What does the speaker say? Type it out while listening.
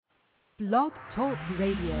Blog Talk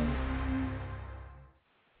Radio. Hit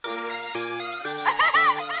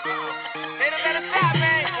 'em at the top,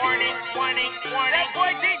 man. Warning. That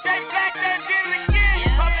boy DJ Black done did it again.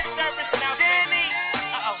 Yeah. Public service now, Danny.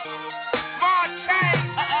 Small change.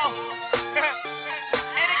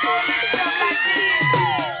 And it goes stuff like this.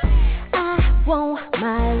 I want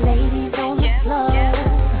my ladies on the floor.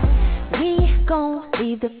 We gon'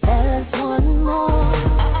 leave the fellas one more.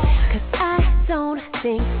 Cause I don't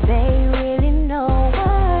think they really know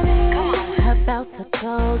what is about to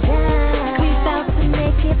go down. We about to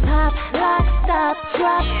make it pop, lock, stop,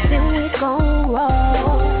 drop. Then we gon'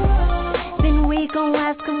 roll. Then we gon'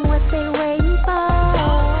 ask them what they waiting for.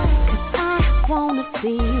 Cause I wanna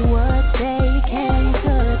see what they came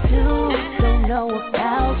to do. Don't know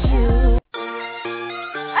about you.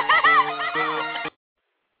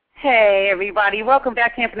 Hey, everybody. Welcome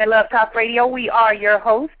back to Infinite Love Talk Radio. We are your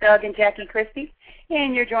hosts, Doug and Jackie Christie,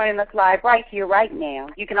 and you're joining us live right here, right now.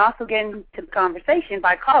 You can also get into the conversation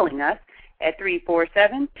by calling us at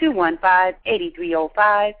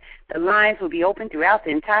 347-215-8305. The lines will be open throughout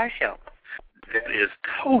the entire show. That is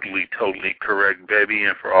totally correct, baby.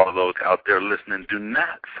 And for all of those out there listening, do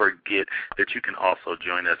not forget that you can also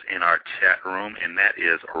join us in our chat room, and that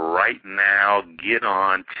is right now. Get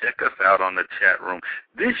on. Check us out on the chat room.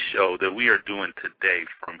 This show that we are doing today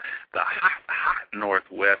from the hot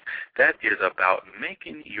Northwest, that is about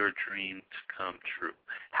making your dreams come true,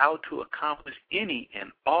 how to accomplish any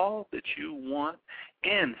and all that you want,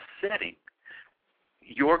 and setting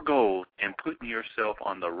your goals and putting yourself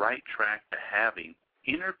on the right track to having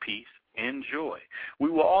inner peace and joy. We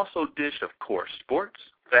will also dish, of course, sports,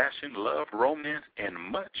 fashion, love, romance, and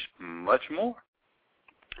much more.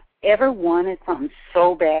 Ever wanted something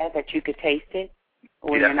so bad that you could taste it?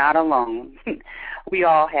 Well, You're not alone. We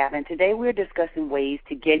all have. And today we're discussing ways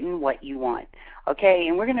to get in what you want. Okay,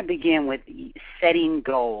 and we're going to begin with setting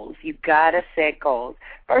goals. You've got to set goals.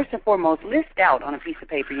 First and foremost, list out on a piece of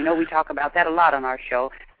paper. You know, we talk about that a lot on our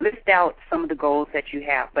show. List out some of the goals that you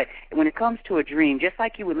have. But when it comes to a dream, just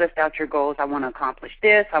like you would list out your goals, I want to accomplish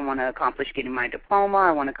this, I want to accomplish getting my diploma,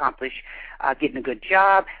 I want to accomplish getting a good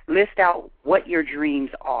job. List out what your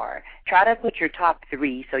dreams are. Try to put your top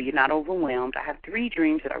 3 so you're not overwhelmed. I have 3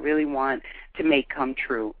 dreams that I really want to make come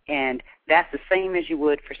true. And that's the same as you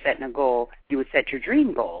would for setting a goal. You would set your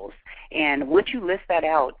dream goals. And once you list that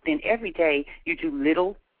out, then every day you do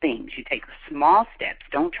little things. You take small steps.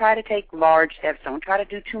 Don't try to take large steps. Don't try to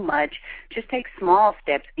do too much. Just take small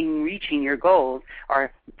steps in reaching your goals,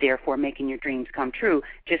 or therefore making your dreams come true.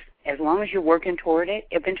 Just as long as you're working toward it,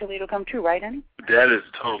 eventually it'll come true, right, honey? That is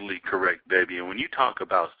totally correct, baby. And when you talk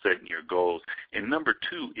about setting your goals, and number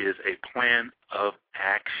 2 is a plan of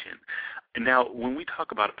action. And now, when we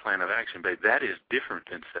talk about a plan of action, babe, that is different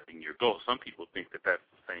than setting your goals. Some people think that that's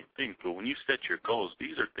the same thing. But when you set your goals,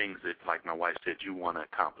 these are things that, like my wife said, you want to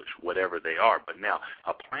accomplish, whatever they are. But now,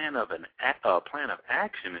 a plan of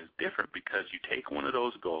action is different, because you take one of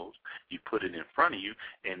those goals, you put it in front of you,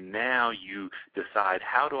 and now you decide,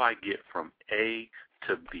 how do I get from A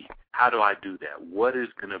to B? How do I do that? What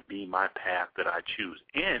is going to be my path that I choose?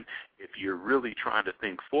 And if you're really trying to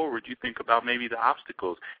think forward, you think about maybe the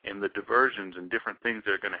obstacles and the diversions and different things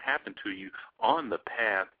that are going to happen to you on the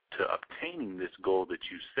path to obtaining this goal that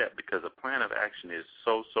you set, because a plan of action is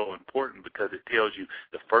so important, because it tells you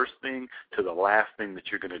the first thing to the last thing that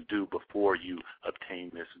you're going to do before you obtain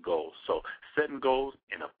this goal. So setting goals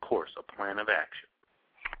and, of course, a plan of action.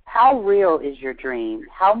 How real is your dream?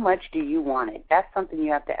 How much do you want it? That's something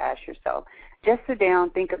you have to ask yourself. Just sit down,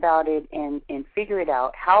 think about it, and figure it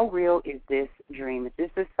out. How real is this dream?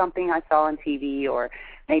 Is this something I saw on TV, or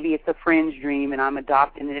maybe it's a friend's dream and I'm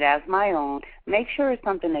adopting it as my own? Make sure it's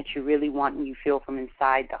something that you really want and you feel from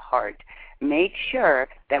inside the heart. Make sure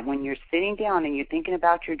that when you're sitting down and you're thinking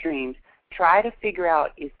about your dreams, try to figure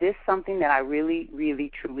out, is this something that I really, really,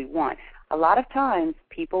 truly want? A lot of times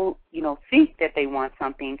people, think that they want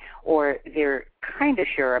something, or they're kind of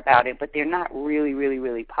sure about it, but they're not really, really,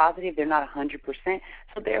 really positive. They're not 100%,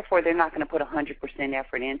 so therefore they're not going to put 100%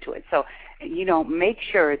 effort into it. So, make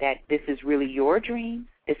sure that this is really your dream.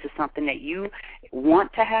 This is something that you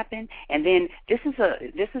want to happen. And then this is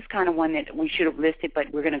kind of one that we should have listed, but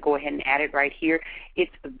we're going to go ahead and add it right here.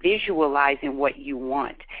 It's visualizing what you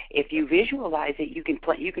want. If you visualize it, you can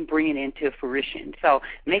bring it into fruition. So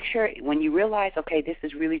make sure when you realize, okay, this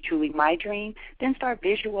is really truly my dream, then start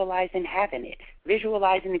visualizing having it,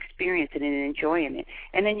 visualizing experiencing it and enjoying it.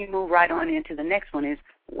 And then you move right on into the next one is,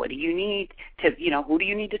 what do you need to, who do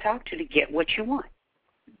you need to talk to get what you want?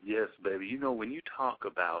 Yes, baby. You know, when you talk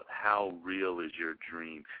about how real is your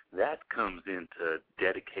dream, that comes into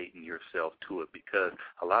dedicating yourself to it, because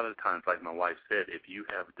a lot of the times, like my wife said, if you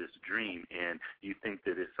have this dream and you think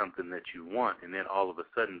that it's something that you want, and then all of a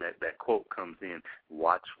sudden that quote comes in,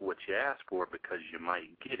 watch what you ask for because you might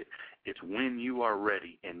get it. It's when you are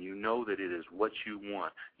ready and you know that it is what you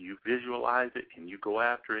want, you visualize it and you go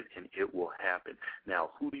after it, and it will happen. Now,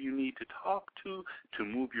 who do you need to talk to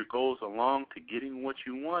move your goals along to getting what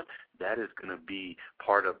you want? That is going to be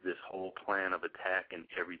part of this whole plan of attack and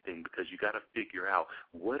everything, because you got to figure out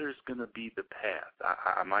what is going to be the path.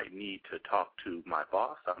 I might need to talk to my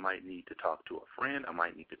boss. I might need to talk to a friend. I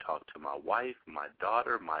might need to talk to my wife, my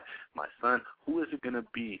daughter, my son. Who is it going to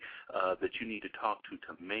be that you need to talk to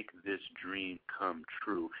make this dream come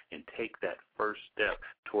true and take that first step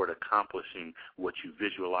toward accomplishing what you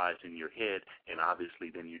visualize in your head? And obviously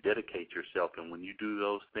then you dedicate yourself, and when you do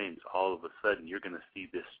those things, all of a sudden you're going to see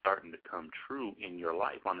this starting to come true in your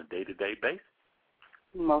life on a day-to-day basis.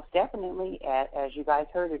 Most definitely. As you guys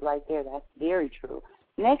heard it right there, that's very true.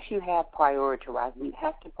 Next, you have prioritizing. You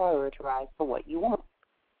have to prioritize for what you want.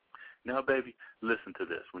 Now, baby, listen to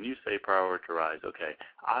this. When you say prioritize, okay,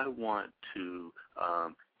 I want to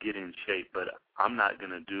get in shape, but I'm not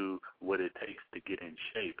going to do what it takes to get in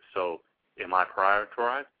shape. So am I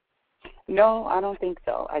prioritized? No, I don't think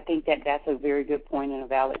so. I think that's a very good point and a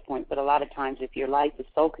valid point. But a lot of times if your life is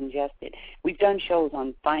so congested, we've done shows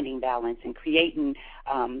on finding balance and creating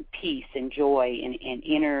peace and joy and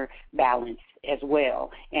inner balance as well.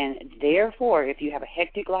 And therefore, if you have a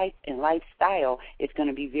hectic life and lifestyle, it's going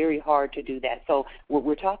to be very hard to do that. So what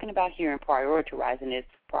we're talking about here in prioritizing is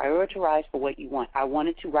prioritize for what you want. I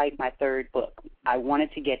wanted to write my third book. I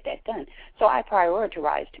wanted to get that done. So I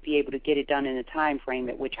prioritized to be able to get it done in the time frame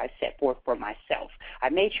at which I set forth for myself. I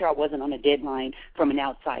made sure I wasn't on a deadline from an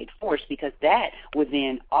outside force, because that would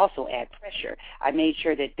then also add pressure. I made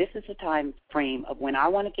sure that this is a time frame of when I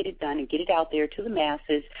want to get it done and get it out there to the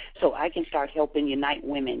masses so I can start helping unite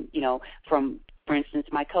women, from, for instance,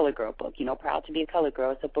 my Color Girl book, Proud to be a Color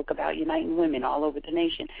Girl. It's a book about uniting women all over the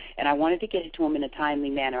nation. And I wanted to get it to them in a timely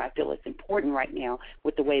manner. I feel it's important right now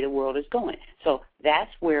with the way the world is going. So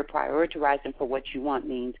that's where prioritizing for what you want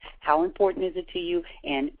means. How important is it to you?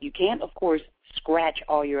 And you can't, of course, scratch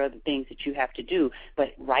all your other things that you have to do,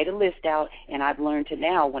 but write a list out. And I've learned to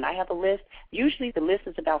now, when I have a list, usually the list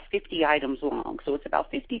is about 50 items long, so it's about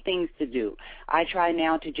 50 things to do. I try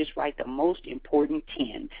now to just write the most important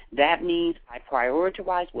 10. That means I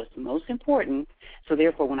prioritize what's most important, so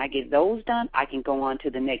therefore when I get those done, I can go on to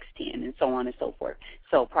the next 10 and so on and so forth.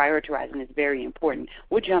 So prioritizing is very important.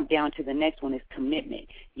 We'll jump down to the next one, is commitment.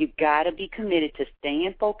 You got to be committed to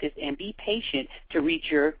staying focused and be patient to reach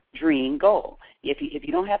your dream goal. If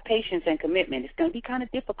you don't have patience and commitment, it's going to be kind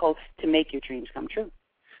of difficult to make your dreams come true.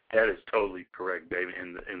 That is totally correct, baby.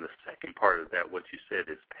 And the second part of that, what you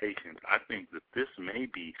said, is patience. I think that this may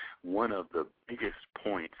be one of the biggest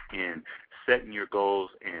points in setting your goals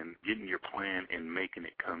and getting your plan and making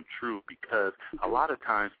it come true, because a lot of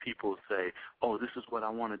times people say, oh, this is what I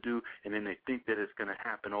want to do, and then they think that it's going to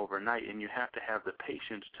happen overnight, and you have to have the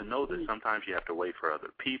patience to know that sometimes you have to wait for other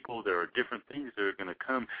people. There are different things that are going to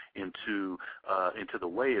come into the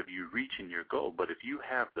way of you reaching your goal. But if you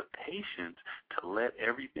have the patience to let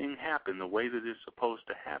everything happen the way that it's supposed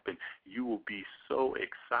to happen, you will be so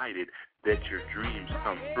excited that your dreams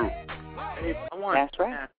come through. Hey, I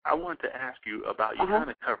want to ask you about, you kind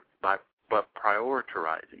of covered but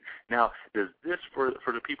prioritizing. Now, does this, for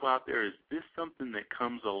the people out there, is this something that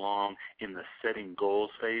comes along in the setting goals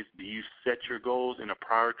phase? Do you set your goals in a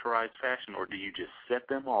prioritized fashion, or do you just set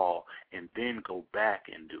them all and then go back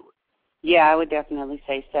and do it? Yeah, I would definitely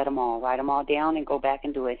say set them all. Write them all down and go back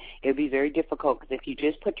and do it. It would be very difficult, because if you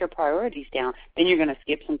just put your priorities down, then you're going to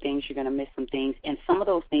skip some things, you're going to miss some things, and some of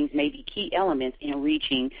those things may be key elements in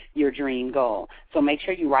reaching your dream goal. So make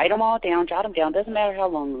sure you write them all down, jot them down, doesn't matter how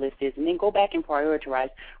long the list is, and then go back and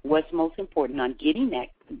prioritize what's most important on getting that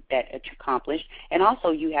accomplished. And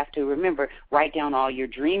also you have to remember, write down all your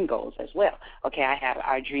dream goals as well. Okay,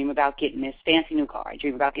 I dream about getting this fancy new car. I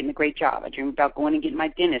dream about getting a great job. I dream about going and getting my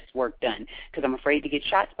dentist work done, because I'm afraid to get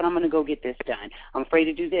shots, but I'm going to go get this done. I'm afraid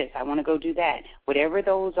to do this. I want to go do that. Whatever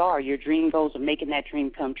those are, your dream goals of making that dream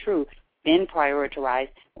come true, then prioritize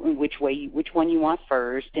which one you want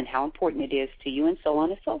first and how important it is to you, and so on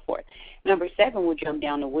and so forth. Number 7, we'll jump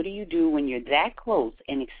down to what do you do when you're that close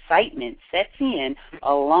and excitement sets in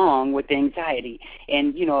along with anxiety.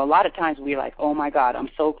 And, you know, a lot of times we're like, oh, my God, I'm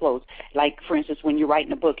so close. Like, for instance, when you're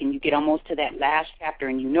writing a book and you get almost to that last chapter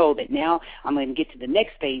and you know that now I'm going to get to the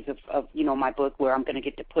next phase of you know, my book where I'm going to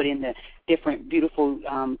get to put in the different beautiful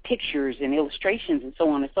pictures and illustrations and so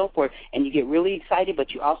on and so forth. And you get really excited,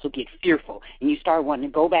 but you also get fearful. And you start wanting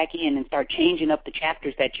to go back in and start changing up the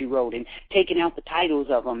chapters that you wrote and taking out the titles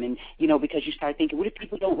of them. And, you know, because you start thinking, what if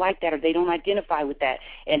people don't like that or they don't identify with that?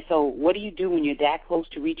 And so what do you do when you're that close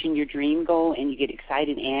to reaching your dream goal and you get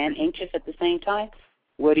excited and anxious at the same time?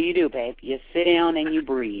 What do you do, babe? You sit down and you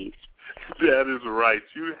breathe. That is right.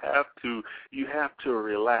 You have to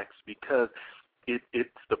relax, because it's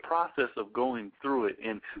the process of going through it.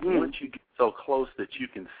 And once you get so close that you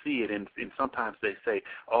can see it, and sometimes they say,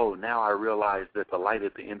 oh, now I realize that the light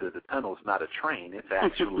at the end of the tunnel is not a train. It's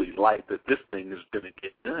actually light that this thing is going to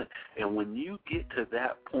get done. And when you get to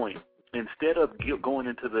that point, instead of going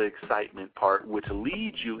into the excitement part, which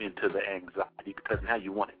leads you into the anxiety, because now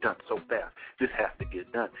you want it done so fast, this has to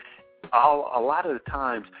get done. A lot of the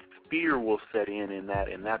times, fear will set in that,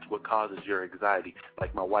 and that's what causes your anxiety.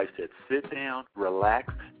 Like my wife said, sit down,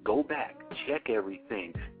 relax, go back, check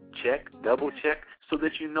everything, double check, so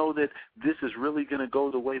that you know that this is really going to go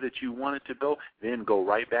the way that you want it to go. Then go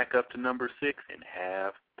right back up to number 6 and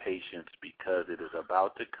have patience, because it is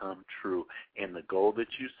about to come true. And the goal that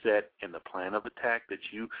you set and the plan of attack that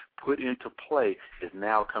you put into play is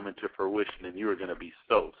now coming to fruition, and you are going to be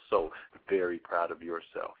so, so very proud of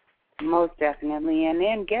yourself. Most definitely. And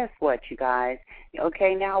then guess what, you guys?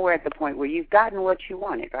 Okay, now we're at the point where you've gotten what you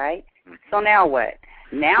wanted, right? So now what?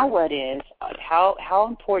 Now what is, how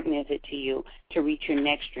important is it to you to reach your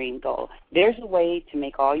next dream goal? There's a way to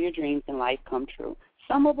make all your dreams in life come true.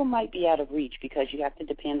 Some of them might be out of reach because you have to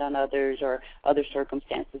depend on others or other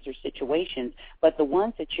circumstances or situations, but the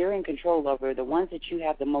ones that you're in control over, the ones that you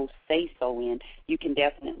have the most say-so in, you can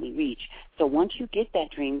definitely reach. So once you get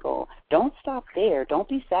that dream goal, don't stop there. Don't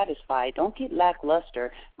be satisfied. Don't get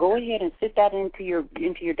lackluster. Go ahead and sit that into your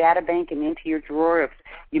data bank and into your drawer of,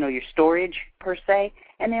 you know, your storage per se,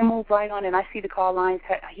 and then move right on. And I see the call lines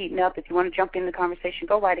heating up. If you want to jump in the conversation,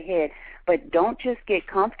 go right ahead. But don't just get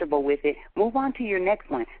comfortable with it. Move on to your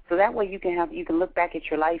next one. So that way you can look back at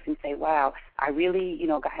your life and say, wow, I really, you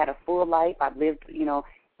know, had a full life. I've lived, you know,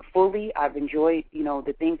 fully. I've enjoyed, you know,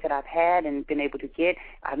 the things that I've had and been able to get.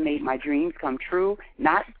 I've made my dreams come true.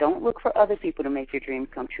 Don't look for other people to make your dreams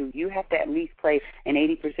come true. You have to at least play an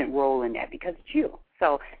 80% role in that, because it's you.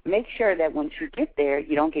 So make sure that once you get there,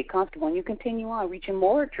 you don't get comfortable and you continue on reaching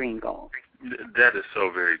more dream goals. That is so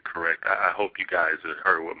very correct. I hope you guys have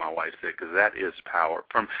heard what my wife said, because that is power.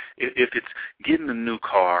 From if it's getting a new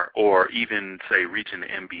car or even, say, reaching the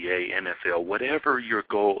NBA, NFL, whatever your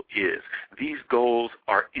goal is, these goals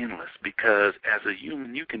are endless, because as a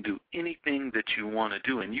human, you can do anything that you want to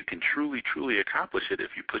do, and you can truly, truly accomplish it if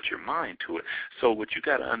you put your mind to it. So what you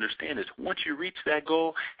got to understand is once you reach that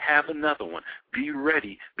goal, have another one. Be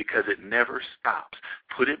ready, because it never stops.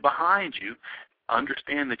 Put it behind you.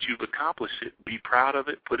 Understand that you've accomplished it. Be proud of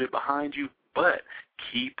it. Put it behind you, but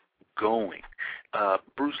keep going.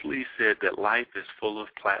 Bruce Lee said that life is full of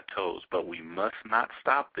plateaus, but we must not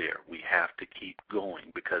stop there. We have to keep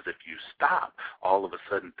going, because if you stop, all of a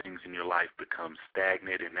sudden things in your life become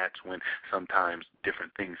stagnant, and that's when sometimes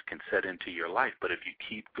different things can set into your life. But if you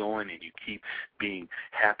keep going and you keep being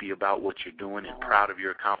happy about what you're doing and proud of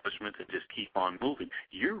your accomplishments and just keep on moving,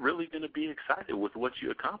 you're really going to be excited with what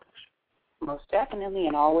you accomplish. Most definitely,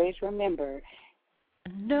 and always remember,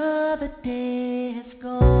 another day has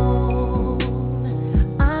gone.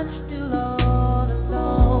 I'm still all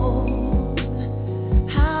alone.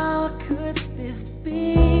 How could this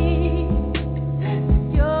be?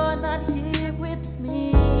 You're not here with me.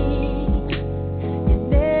 You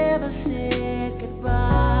never said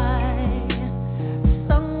goodbye.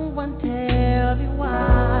 Someone tell me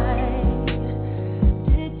why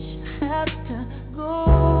did you have to go?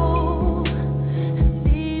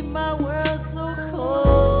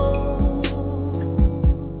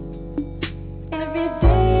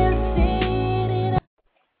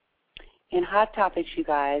 In Hot Topics, you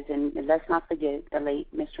guys, and let's not forget the late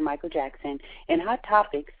Mr. Michael Jackson, in Hot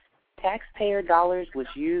Topics, taxpayer dollars was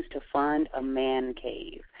used to fund a man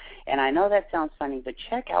cave. And I know that sounds funny, but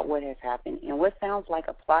check out what has happened. In what sounds like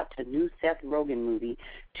a plot to new Seth Rogen movie,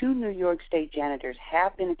 2 New York State janitors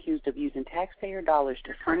have been accused of using taxpayer dollars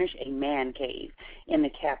to furnish a man cave in the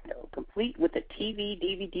Capitol, complete with a TV,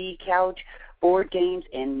 DVD, couch, board games,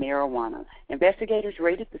 and marijuana. Investigators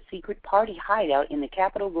raided the secret party hideout in the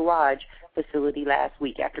Capitol Garage facility last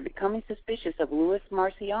week after becoming suspicious of Louis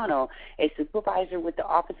Marciano, a supervisor with the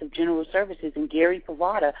Office of General Services, and Gary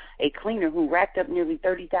Pavada, a cleaner who racked up nearly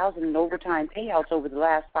 $30,000 in overtime payouts over the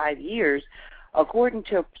last 5 years. According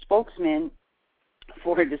to a spokesman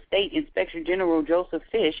for the State Inspector General Joseph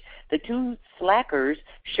Fish, the two slackers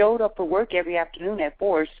showed up for work every afternoon at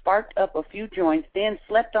 4, sparked up a few joints, then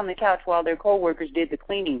slept on the couch while their co-workers did the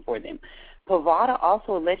cleaning for them. Pavada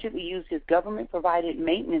also allegedly used his government-provided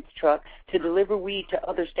maintenance truck to deliver weed to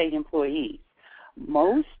other state employees.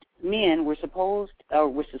 Most men were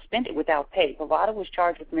suspended without pay. Pavada was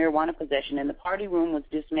charged with marijuana possession, and the party room was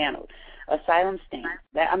dismantled. Asylum stand.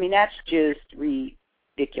 That's just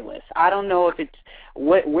ridiculous. I don't know if it's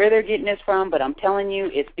where they're getting this from, but I'm telling you,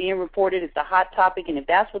 it's being reported. It's a hot topic, and if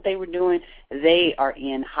that's what they were doing, they are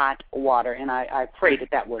in hot water, and I pray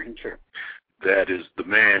that wasn't true. That is the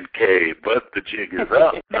man cave, but the jig is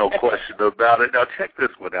up, no question about it. Now check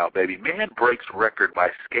this one out, baby. Man breaks record by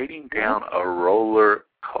skating down a roller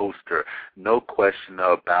coaster, no question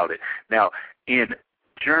about it. Now, in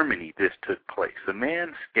Germany, this took place. The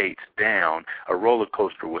man skates down a roller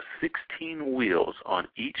coaster with 16 wheels on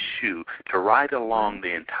each shoe to ride along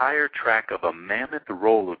the entire track of a mammoth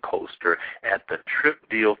roller coaster at the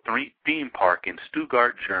Tripdeal theme park in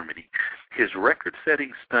Stuttgart, Germany. His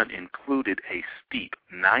record-setting stunt included a steep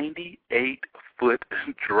 98-foot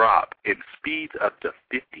drop and speeds up to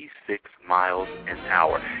 56 miles an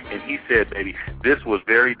hour. And he said, baby, this was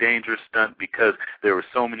very dangerous stunt because there were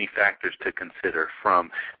so many factors to consider.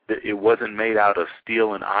 It wasn't made out of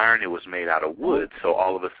steel and iron, it was made out of wood. So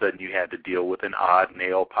all of a sudden you had to deal with an odd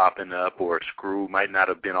nail popping up, or a screw might not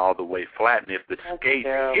have been all the way flat. And if the skate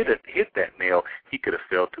hit that nail, he could have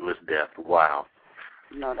fell to his death. Wow.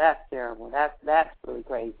 No, that's terrible. That's really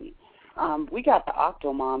crazy. We got the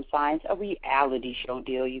Octomom signs, a reality show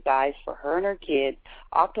deal, you guys, for her and her kids.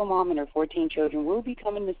 Octomom and her 14 children will be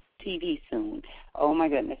coming to TV soon. Oh, my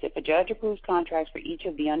goodness. If a judge approves contracts for each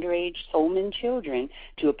of the underage Solman children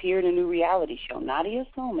to appear in a new reality show, Nadia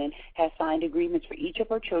Solman has signed agreements for each of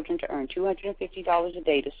her children to earn $250 a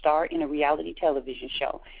day to star in a reality television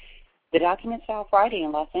show. The documents filed Friday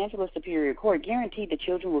in Los Angeles Superior Court guaranteed the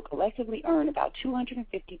children will collectively earn about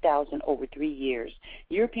 $250,000 over 3 years.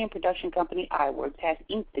 European production company iWorks has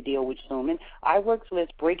inked the deal with Suman. iWorks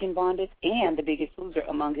lists Breaking Bonded and The Biggest Loser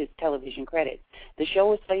among his television credits. The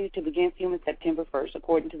show is slated to begin filming September 1st.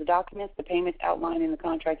 According to the documents, the payments outlined in the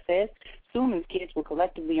contract says Suman's kids will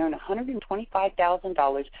collectively earn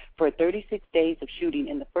 $125,000 for 36 days of shooting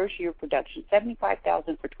in the first year of production,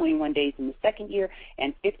 $75,000 for 21 days in the second year,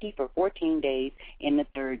 and $50,000 for 14 days in the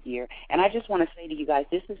third year. And I just want to say to you guys,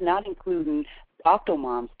 this is not including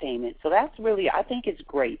Octomom's payment. So that's really, I think it's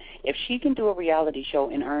great. If she can do a reality show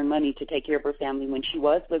and earn money to take care of her family when she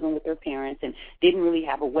was living with her parents and didn't really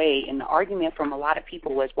have a way, and the argument from a lot of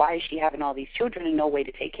people was, why is she having all these children and no way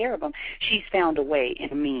to take care of them? She's found a way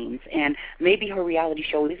and a means. And maybe her reality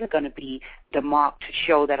show isn't going to be the mocked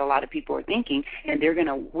show that a lot of people are thinking, and we're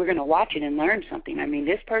going to watch it and learn something. I mean,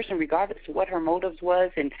 this person, regardless of what her motives was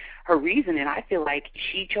and her reason, and I feel like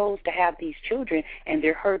she chose to have these children, and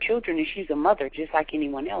they're her children, and she's a mother just like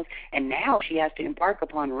anyone else, and now she has to embark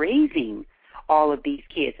upon raising all of these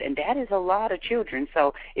kids, and that is a lot of children.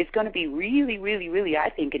 So it's going to be really, really, really, I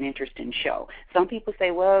think, an interesting show. Some people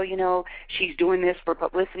say, well, you know, she's doing this for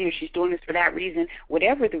publicity or she's doing this for that reason.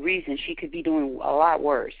 Whatever the reason, she could be doing a lot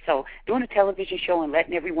worse. So doing a television show and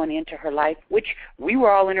letting everyone into her life, which we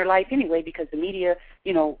were all in her life anyway because the media,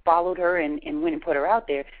 you know, followed her and went and put her out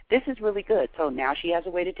there, this is really good. So now she has a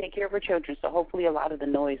way to take care of her children, so hopefully a lot of the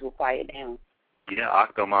noise will quiet down. Yeah,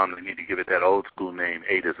 Octomom, they need to give it that old school name,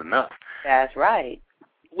 8 is enough. That's right.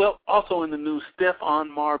 Well, also in the news, Stephon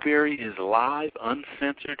Marbury is live,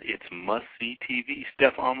 uncensored. It's must-see TV.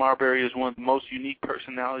 Stephon Marbury is one of the most unique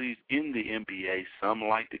personalities in the NBA. Some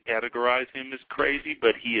like to categorize him as crazy,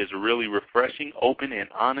 but he is really refreshing, open, and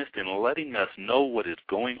honest in letting us know what is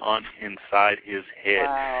going on inside his head.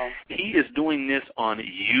 Wow. He is doing this on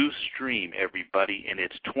Ustream, everybody, and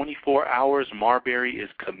it's 24 hours. Marbury is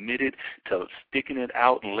committed to sticking it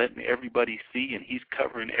out and letting everybody see, and he's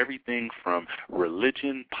covering everything from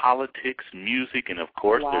religion, politics, music, and of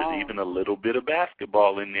course there's even a little bit of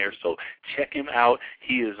basketball in there. So check him out.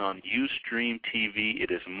 He is on Ustream TV.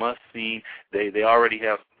 It is must-see. They already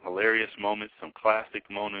have hilarious moments, some classic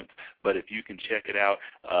moments, but if you can check it out,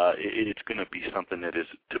 it's going to be something that is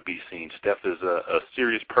to be seen. Steph is a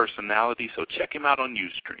serious personality, so check him out on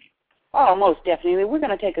Ustream. Oh, most definitely. We're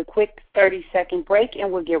going to take a quick 30-second break,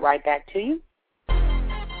 and we'll get right back to you.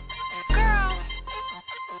 Girl,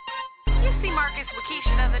 you see see Marcus with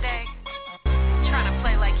Keisha the other day? Trying to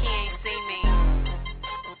play like he ain't seen me.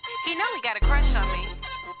 He know he got a crush on me.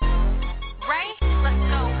 Ray, let's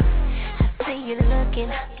go. I see you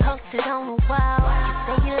looking, posted on the wall. You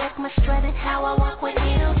say you like my strut and how I walk with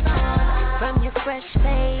heels on. From your fresh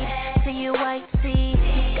fade to your white tee,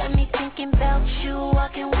 you got me thinking about you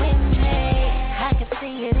walking with me. I can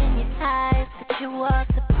see it in your eyes that you are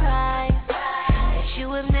surprised that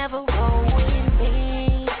you have never rolled with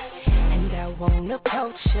me. And I won't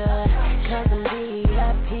approach you, cause I'm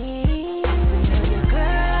VIP. You're your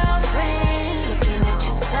girlfriend, looking at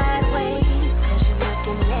you sideways, cause you're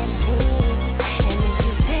looking at me. And if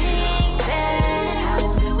you think that I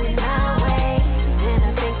won't do it my way, then I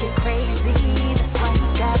think you're crazy. That's why you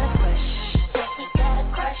got a crush. Yeah, he got a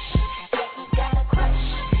crush. Yeah, he got a crush.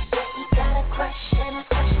 Yeah, he got a crush. And it's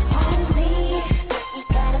crush on me. Yeah, he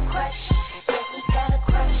got a crush. Yeah, he got a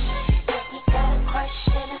crush. Yeah, he got a crush.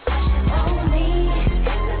 And it's crush on me.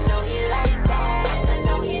 And I know you like that. And I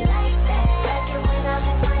know you like that. Like it when I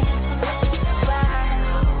move my hips and let you cry.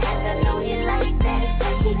 And I know you like that.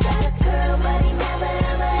 Like he got a girl, but he never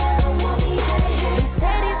ever want me. He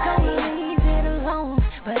said he's gonna leave it alone,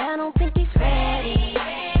 but I don't think he's ready.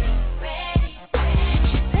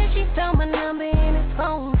 She said she found my number in his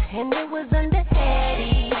phone, and it was under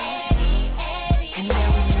Eddie. And now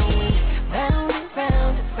we know we round and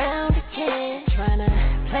round and round again, trying to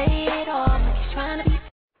play it off like he's trying to be.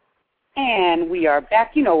 And we are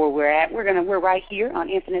back. You know where we're at. We're right here on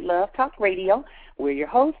Infinite Love Talk Radio. We're your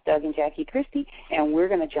hosts, Doug and Jackie Christie, and we're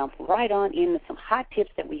going to jump right on into some hot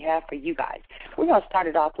tips that we have for you guys. We're going to start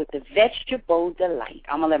it off with the vegetable delight.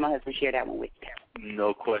 I'm going to let my husband share that one with you.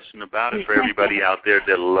 No question about it. For everybody out there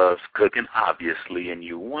that loves cooking, obviously, and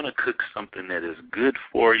you want to cook something that is good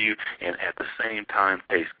for you and at the same time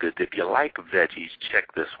tastes good. If you like veggies,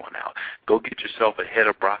 check this one out. Go get yourself a head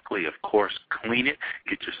of broccoli. Of course, clean it.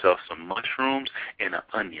 Get yourself some mushrooms and an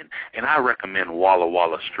onion. And I recommend Walla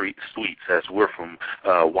Walla Street Sweets, as we're from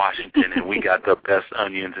Washington, and we got the best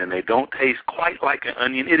onions, and they don't taste quite like an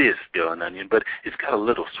onion. It is still an onion, but it's got a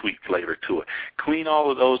little sweet flavor to it. Clean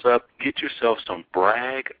all of those up. Get yourself some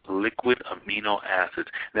Bragg liquid amino acids.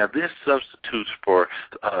 Now, this substitutes for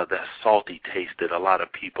that salty taste that a lot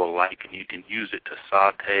of people like, and you can use it to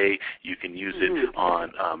saute. You can use it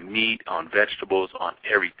on meat, on vegetables, on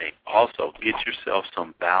everything. Also, get yourself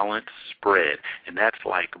some balanced spread, and that's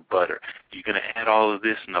like butter. You're going to add all of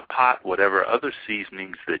this in a pot, whatever other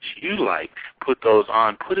seasonings that you like, put those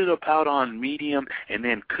on, put it about on medium, and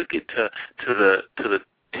then cook it to the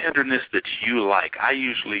tenderness that you like. I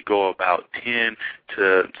usually go about 10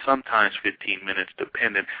 to sometimes 15 minutes,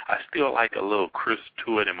 depending. I still like a little crisp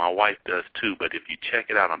to it, and my wife does too, but if you check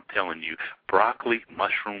it out, I'm telling you, broccoli,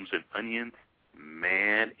 mushrooms, and onions,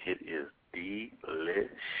 man, it is delicious.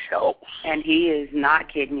 And he is not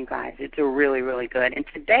kidding, you guys. It's really, really good. And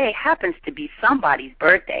today happens to be somebody's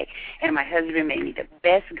birthday, and my husband made me the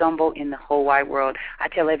best gumbo in the whole wide world. I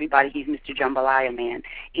tell everybody he's Mr. Jambalaya Man.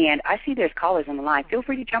 And I see there's callers on the line. Feel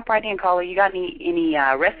free to jump right in, caller. You got any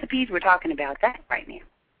recipes? We're talking about that right now.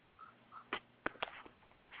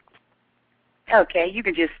 Okay, you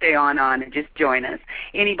can just stay on and just join us.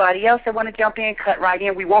 Anybody else that want to jump in, cut right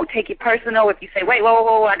in. We won't take it personal if you say, wait,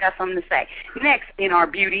 whoa, I got something to say. Next, in our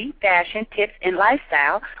beauty, fashion, tips, and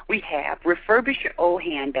lifestyle, we have refurbish your old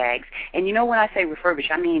handbags. And you know when I say refurbish,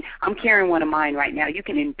 I mean I'm carrying one of mine right now. You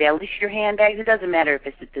can embellish your handbags. It doesn't matter if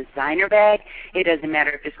it's a designer bag. It doesn't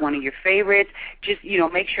matter if it's one of your favorites. Just,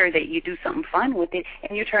 make sure that you do something fun with it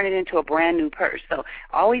and you turn it into a brand new purse. So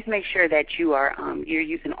always make sure that you are you're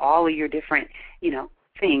using all of your different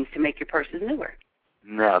things to make your purses newer.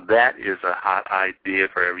 Now, that is a hot idea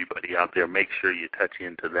for everybody out there. Make sure you touch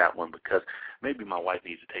into that one, because maybe my wife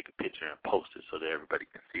needs to take a picture and post it so that everybody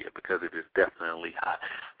can see it, because it is definitely hot.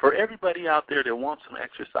 For everybody out there that wants some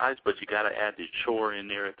exercise, but you got to add the chore in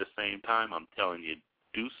there at the same time, I'm telling you,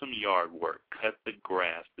 do some yard work. Cut the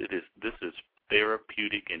grass. This is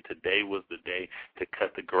therapeutic, and today was the day to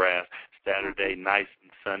cut the grass. Saturday, nice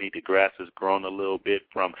and sunny. The grass has grown a little bit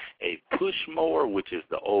from a push mower, which is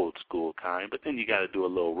the old school kind, but then you got to do a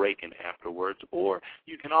little raking afterwards. Or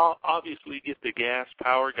you can obviously get the gas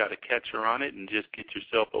power, got a catcher on it, and just get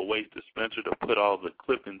yourself a waste dispenser to put all the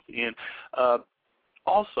clippings in.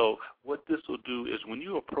 Also, what this will do is when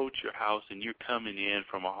you approach your house and you're coming in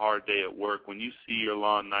from a hard day at work, when you see your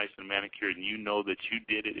lawn nice and manicured and you know that you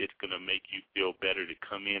did it, it's going to make you feel better to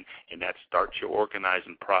come in, and that starts your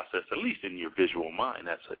organizing process, at least in your visual mind.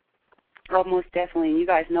 That's Oh, most definitely. And you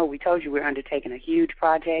guys know we told you we're undertaking a huge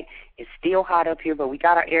project. It's still hot up here, but we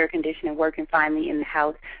got our air conditioning working finally in the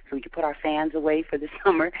house so we can put our fans away for the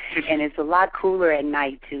summer. And it's a lot cooler at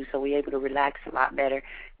night, too, so we're able to relax a lot better.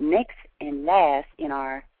 Next and last in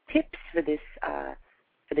our tips for this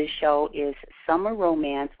show is summer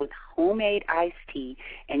romance with homemade iced tea,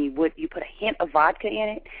 and you put a hint of vodka in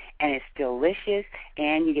it, and it's delicious,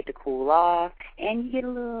 and you get to cool off, and you get a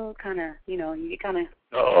little kind of, you get kind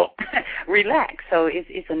of relax. So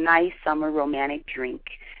it's a nice summer romantic drink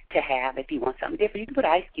to have if you want something different. You can put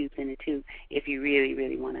ice cubes in it too if you really,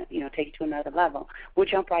 really want to, take it to another level. We'll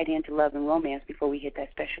jump right into love and romance before we hit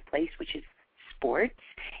that special place, which is sports,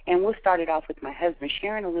 and we'll start it off with my husband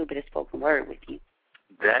sharing a little bit of spoken word with you.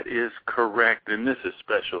 That is correct, and this is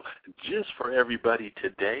special just for everybody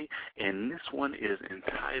today, and this one is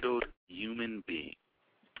entitled Human Being.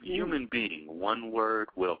 Human being, one word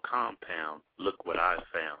will compound. Look what I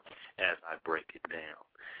found as I break it down.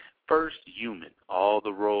 First, human, all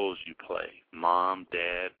the roles you play, mom,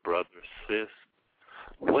 dad, brother, sis.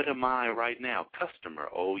 What am I right now? Customer,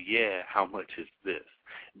 oh yeah, how much is this?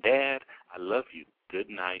 Dad, I love you. Good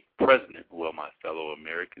night. President, well, my fellow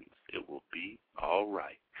Americans, it will be all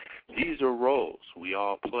right. These are roles we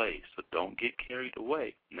all play, so don't get carried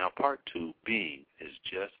away. Now, part two, being, is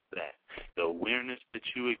just that. The awareness that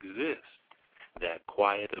you exist, that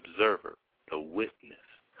quiet observer, the witness.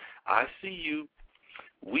 I see you.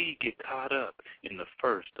 We get caught up in the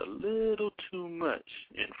first a little too much,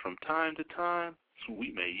 and from time to time,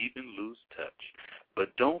 we may even lose touch.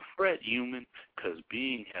 But don't fret, human, because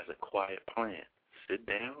being has a quiet plan. Sit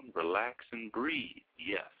down, relax, and breathe.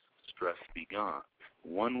 Yes, stress be gone.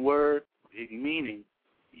 One word, big meaning,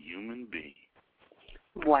 human being.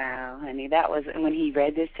 Wow, honey, that was when he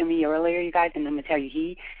read this to me earlier, you guys, and I'm going to tell you,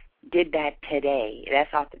 he did that today.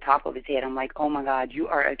 That's off the top of his head. I'm like, oh, my God, you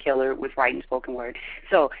are a killer with writing spoken word.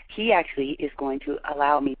 So he actually is going to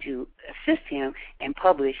allow me to assist him and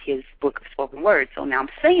publish his book of spoken word. So now I'm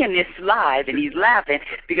saying this live, and he's laughing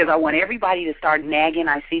because I want everybody to start nagging.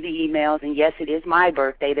 I see the emails, and, yes, it is my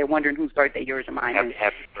birthday. They're wondering whose birthday, yours or mine is.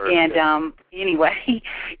 Happy birthday. And anyway,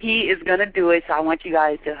 he is going to do it, so I want you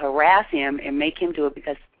guys to harass him and make him do it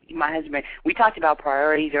because my husband, we talked about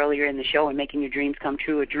priorities earlier in the show and making your dreams come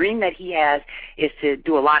true. A dream that he has is to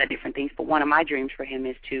do a lot of different things, but one of my dreams for him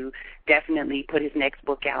is to definitely put his next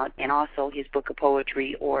book out and also his book of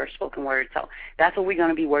poetry or spoken word. So that's what we're going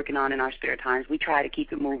to be working on in our spare times. We try to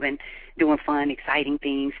keep it moving, doing fun, exciting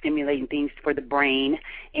things, stimulating things for the brain,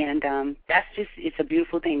 and that's just, it's a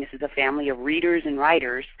beautiful thing. This is a family of readers and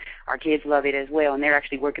writers. Our kids love it as well, and they're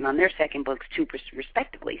actually working on their second books too,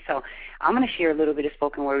 respectively. So I'm going to share a little bit of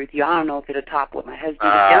spoken word with you. I don't know if it'll top what my husband did.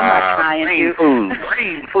 I'm not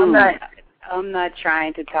trying to. I'm not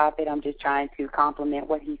trying to top it. I'm just trying to compliment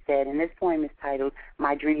what he said. And this poem is titled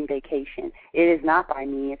My Dream Vacation. It is not by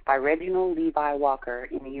me. It's by Reginald Levi Walker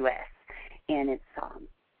in the U.S. And it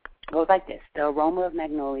goes like this. The aroma of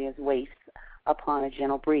magnolias wastes upon a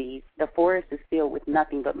gentle breeze. The forest is filled with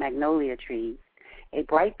nothing but magnolia trees. A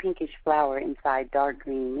bright pinkish flower inside dark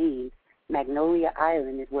green leaves. Magnolia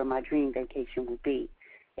Island is where my dream vacation will be.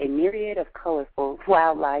 A myriad of colorful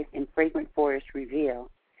wildlife and fragrant forests reveal.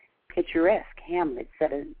 Picturesque hamlet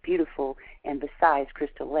set a beautiful and besides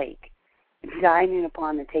crystal lake. Dining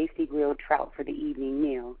upon the tasty grilled trout for the evening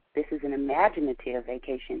meal. This is an imaginative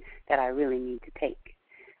vacation that I really need to take.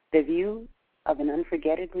 The view of an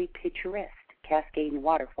unforgettably picturesque cascading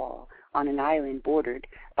waterfall on an island bordered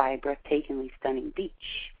by a breathtakingly stunning beach.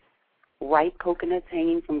 Ripe coconuts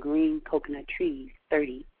hanging from green coconut trees,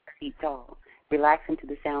 30 feet tall. Relaxing to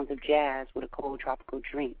the sounds of jazz with a cold tropical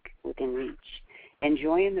drink within reach.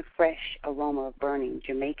 Enjoying the fresh aroma of burning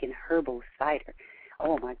Jamaican herbal cider.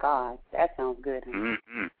 Oh, my God, that sounds good. Huh?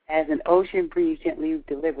 Mm-hmm. As an ocean breeze gently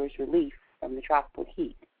delivers relief from the tropical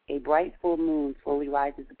heat, a bright full moon slowly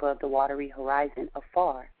rises above the watery horizon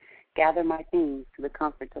afar. Gather my things to the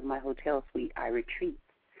comforts of my hotel suite, I retreat.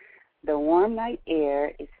 The warm night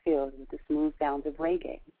air is filled with the smooth sounds of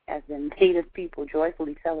reggae as the native people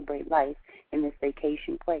joyfully celebrate life in this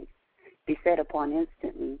vacation place, beset upon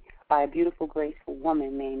instantly by a beautiful, graceful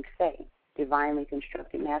woman named Faye, divinely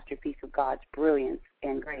constructed masterpiece of God's brilliance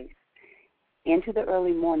and grace. Into the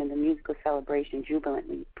early morning, the musical celebration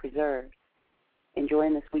jubilantly preserves,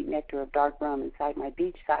 enjoying the sweet nectar of dark rum inside my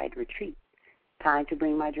beachside retreat. Time to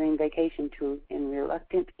bring my dream vacation to an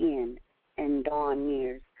reluctant end, and dawn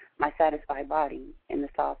nears. My satisfied body in the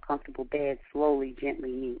soft, comfortable bed slowly,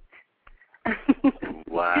 gently meets.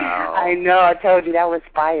 Wow. I know. I told you that was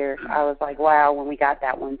fire. I was like, wow, when we got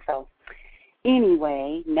that one. So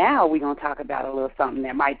Anyway, now we're going to talk about a little something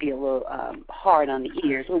that might be a little hard on the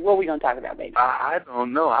ears. What are we going to talk about, baby? I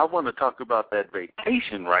don't know. I want to talk about that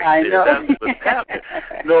vacation right I there. know. That's what's happening.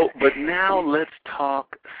 No, but now let's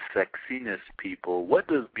talk sexiness, people. What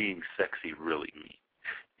does being sexy really mean?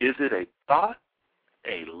 Is it a thought,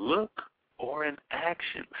 a look, or an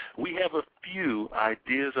action? We have a few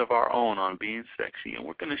ideas of our own on being sexy, and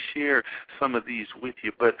we're going to share some of these with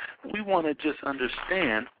you, but we want to just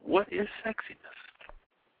understand, what is sexiness?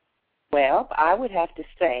 Well, I would have to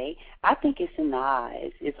say, I think it's in the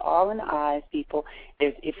eyes. It's all in the eyes, people.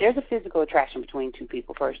 If there's a physical attraction between two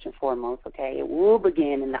people, first and foremost, okay, it will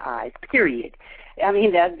begin in the eyes, period. I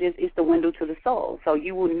mean, it's the window to the soul. So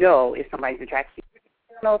you will know if somebody's attracted to you.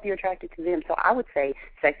 You don't know if you're attracted to them. So I would say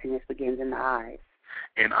sexiness begins in the eyes.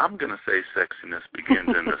 And I'm going to say sexiness begins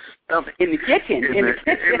in the stomach. In the kitchen. In the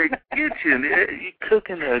kitchen. You're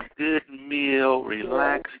cooking a good meal,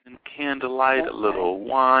 relaxing, candlelight, a little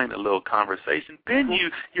wine, a little conversation. Then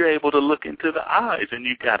you're able to look into the eyes, and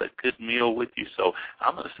you got a good meal with you. So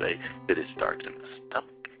I'm going to say that it starts in the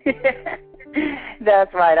stomach.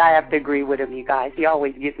 That's right. I have to agree with him, you guys. He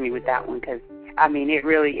always gets me with that one because, I mean, it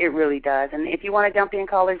really does. And if you want to jump in,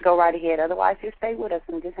 callers, go right ahead. Otherwise, just stay with us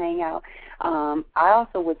and just hang out. I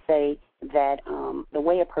also would say that the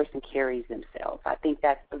way a person carries themselves, I think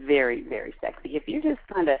that's very, very sexy. If you're just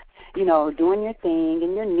kind of, doing your thing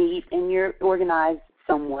and you're neat and you're organized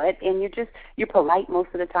somewhat and you're polite most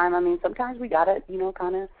of the time. I mean, sometimes we got to,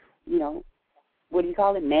 what do you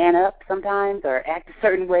call it, man up sometimes or act a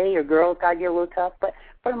certain way, or girls got to get a little tough. But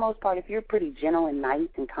for the most part, if you're pretty gentle and nice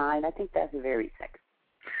and kind, I think that's very sexy.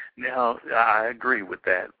 Now, I agree with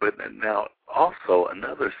that. But now, also,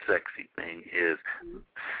 another sexy thing is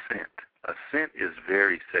scent. A scent is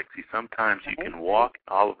very sexy. Sometimes you can walk,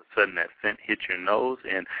 all of a sudden that scent hits your nose,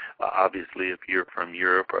 and obviously if you're from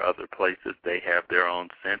Europe or other places, they have their own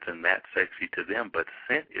scent, and that's sexy to them. But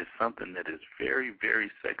scent is something that is very,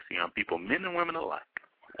 very sexy on people, men and women alike.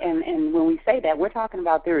 And when we say that, we're talking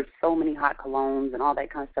about there are so many hot colognes and all that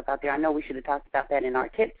kind of stuff out there. I know we should have talked about that in our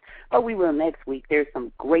tips, but we will next week. There's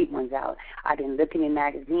some great ones out. I've been looking in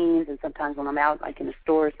magazines, and sometimes when I'm out, like in a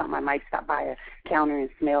store or something, I might stop by a counter and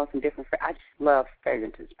smell some different. I just love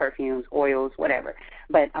fragrances, perfumes, oils, whatever.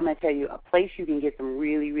 But I'm going to tell you, a place you can get some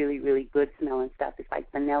really, really, really good smelling stuff is like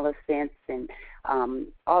vanilla scents and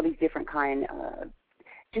all these different kind,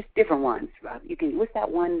 just different ones. What's that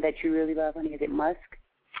one that you really love, honey? Is it musk?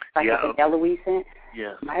 Like a yellowy scent?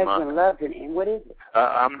 Yes. My husband loves it. And what is it?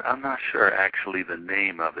 I'm not sure actually the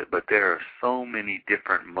name of it, but there are so many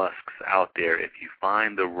different musks out there. If you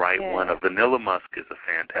find the right one, a vanilla musk is a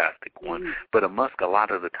fantastic one. But a musk, a lot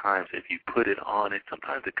of the times, if you put it on it,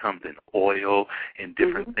 sometimes it comes in oil and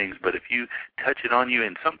different things. But if you touch it on you,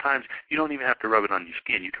 and sometimes you don't even have to rub it on your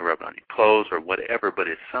skin. You can rub it on your clothes or whatever, but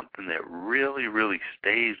it's something that really, really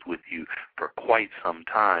stays with you for quite some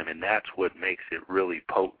time, and that's what makes it really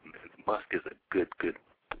potent. Musk is a good.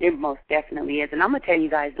 It most definitely is. And I'm going to tell you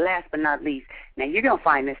guys, last but not least, now you're going to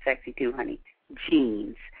find this sexy too, honey,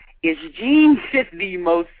 jeans. Is jeans just the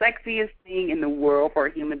most sexiest thing in the world for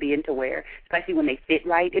a human being to wear, especially when they fit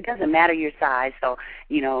right? It doesn't matter your size, so,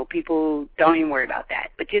 people don't even worry about that.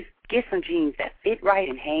 But just get some jeans that fit right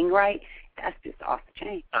and hang right. That's just off the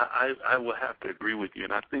chain. I will have to agree with you,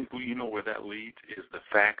 and I think where that leads is the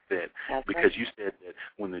fact that because you said that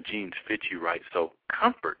when the jeans fit you right, so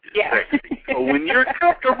comfort is sexy. So when you're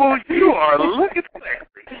comfortable, you are looking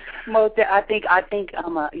sexy. I think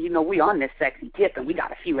we on this sexy tip, and we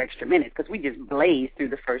got a few extra minutes because we just blazed through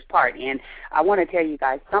the first part, and I want to tell you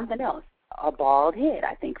guys something else. A bald head,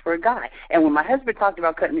 I think, for a guy. And when my husband talked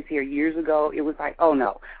about cutting his hair years ago, it was like, oh,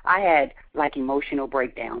 no. I had, emotional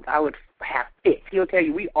breakdowns. I would have fits. He'll tell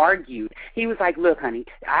you, we argued. He was like, look, honey,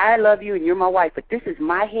 I love you and you're my wife, but this is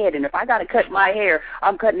my head, and if I got to cut my hair,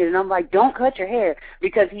 I'm cutting it. And I'm like, don't cut your hair,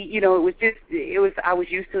 because I was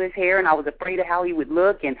used to his hair, and I was afraid of how he would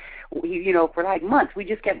look, and he, for months, we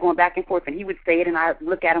just kept going back and forth, and he would say it, and I would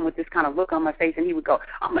look at him with this kind of look on my face, and he would go,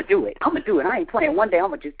 I'm going to do it. I ain't playing. One day I'm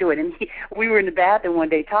going to just do it. And we were in the bathroom one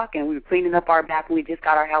day talking. We were cleaning up our bathroom. We just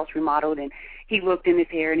got our house remodeled, and he looked in his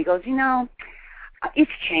hair, and he goes,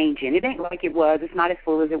 it's changing. It ain't like it was. It's not as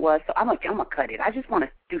full as it was. So I'm going to cut it. I just want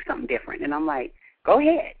to do something different. And I'm like, go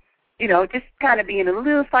ahead. Just kind of being a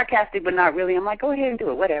little sarcastic, but not really. I'm like, go ahead and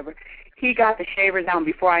do it, whatever. He got the shavers out, and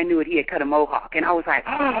before I knew it, he had cut a mohawk. And I was like,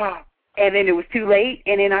 oh, And then it was too late,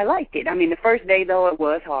 and then I liked it. I mean, the first day, though, it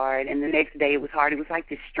was hard, and the next day it was hard. It was like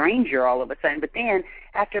this stranger all of a sudden. But then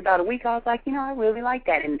after about a week, I was like, I really like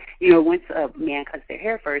that. And, once a man cuts their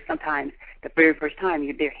hair first, sometimes the very first time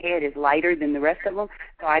their head is lighter than the rest of them.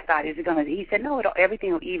 So I thought, he said, no,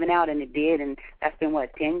 everything will even out, and it did. And that's been,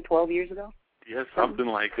 10, 12 years ago? Yes, something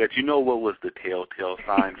like that. You know what was the telltale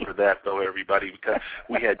sign for that, though, everybody? Because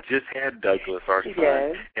we had just had Douglas, our son,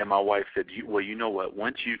 yes. And my wife said, well, you know what?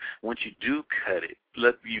 Once you do cut it,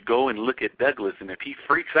 let you go and look at Douglas, and if he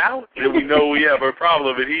freaks out, then we know we have a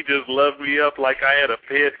problem. And he just loved me up like I had a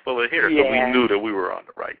head full of hair, so we knew that we were on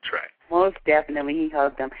the right track. Most definitely, he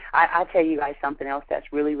hugged them. I'll tell you guys something else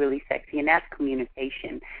that's really, really sexy, and that's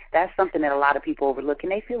communication. That's something that a lot of people overlook,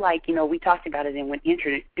 and they feel like, we talked about it when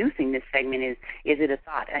introducing this segment is it a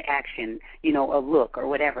thought, an action, a look or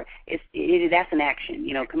whatever. That's an action,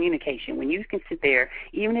 communication. When you can sit there,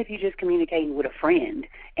 even if you're just communicating with a friend,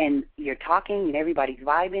 and you're talking and everybody's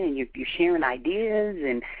vibing and you're sharing ideas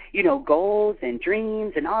and, goals and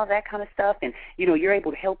dreams and all that kind of stuff, and, you're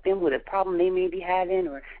able to help them with a problem they may be having,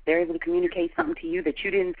 or they're able to communicate something to you that you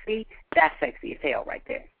didn't see, that's sexy as hell right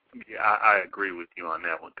there. Yeah, I agree with you on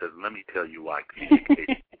that one, because let me tell you why communication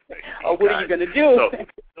is sexy. Oh, what are you going to do?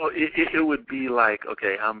 So it would be like,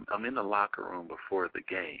 okay, I'm in the locker room before the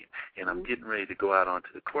game, and I'm getting ready to go out onto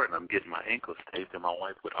the court, and I'm getting my ankles taped, and my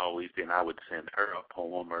wife would always, and I would send her a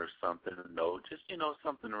poem or something, just,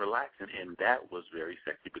 something relaxing, and that was very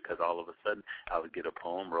sexy, because all of a sudden I would get a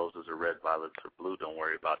poem, roses are red, violets are blue, don't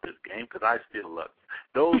worry about this game, because I still love you.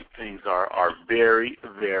 Those things are very,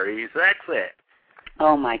 very sexy.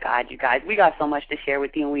 Oh, my God, you guys. We got so much to share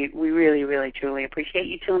with you, and we really, really, truly appreciate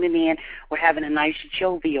you tuning in. We're having a nice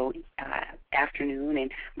jovial afternoon and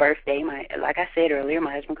birthday. Like I said earlier,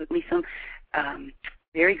 my husband cooked me some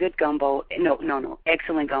very good gumbo. No,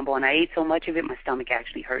 excellent gumbo, and I ate so much of it, my stomach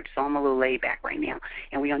actually hurts, so I'm a little laid back right now.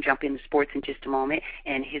 And we're going to jump into sports in just a moment.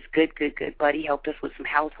 And his good buddy helped us with some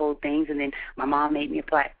household things, and then my mom made me a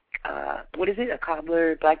a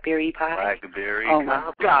cobbler blackberry pie? Blackberry Oh,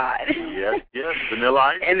 my God. Yes, vanilla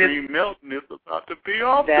ice cream milk, and it's about to be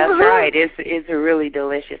off. That's right. It's really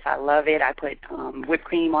delicious. I love it. I put whipped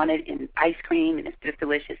cream on it and ice cream, and it's just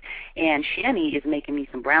delicious. And Shani is making me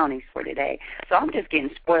some brownies for today. So I'm just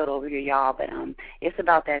getting spoiled over here, y'all. But it's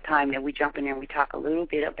about that time that we jump in there and we talk a little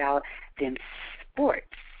bit about them sports.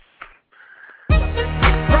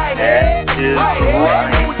 That is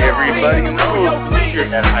right. Everybody knows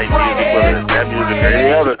we're at hype music, whether it's that music or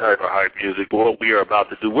any other type of hype music. But what we are about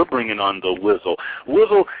to do, we're bringing on the Whizzle.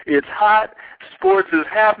 Whizzle, it's hot. Sports is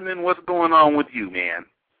happening. What's going on with you, man?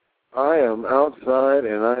 I am outside,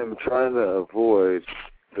 and I am trying to avoid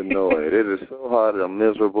the noise. It is so hot, I'm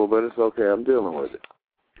miserable, but it's okay. I'm dealing with it.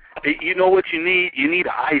 You know what you need? You need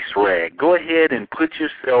an ice rag. Go ahead and put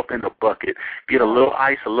yourself in a bucket. Get a little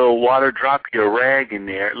ice, a little water, drop your rag in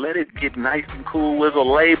there. Let it get nice and cool,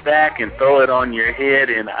 Whizzle. Lay back and throw it on your head.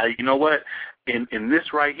 And you know what? In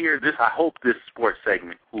this right here, I hope this sports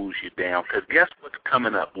segment cools you down, because guess what's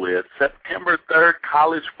coming up with? September 3rd,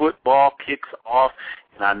 college football kicks off.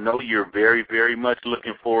 And I know you're very, very much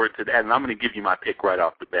looking forward to that. And I'm going to give you my pick right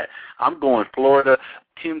off the bat. I'm going Florida.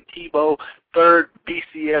 Tim Tebow, third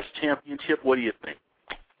BCS championship. What do you think?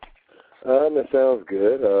 It sounds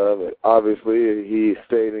good. Obviously, he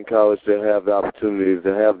stayed in college to have the opportunity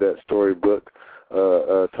to have that storybook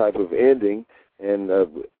type of ending. And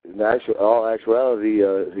in all actuality,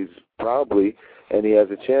 he's probably, and he has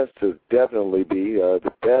a chance to definitely be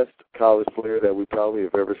the best college player that we probably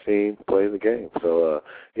have ever seen play the game. So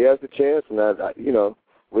he has the chance, and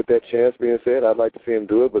with that chance being said, I'd like to see him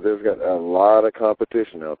do it, but there's got a lot of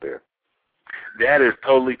competition out there. That is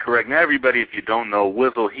totally correct. Now, everybody, if you don't know,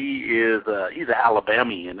 Whizzle, he's an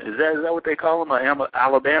Alabamian. Is that what they call him, an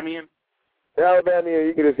Alabamian? Alabama,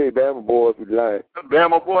 you can just say Bama boy if you like.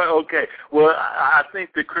 Bama boy, okay. Well, I think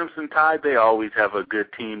the Crimson Tide, they always have a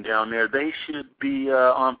good team down there. They should be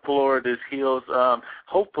on Florida's heels.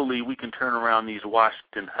 Hopefully we can turn around these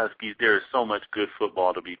Washington Huskies. There is so much good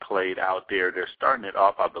football to be played out there. They're starting it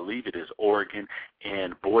off, I believe it is Oregon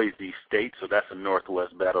and Boise State, so that's a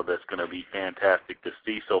Northwest battle that's going to be fantastic to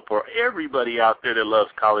see. So for everybody out there that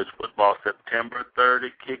loves college football, September 3rd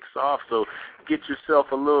it kicks off, so get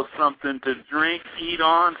yourself a little something to drink, eat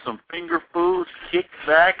on, some finger foods, kick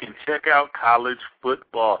back, and check out college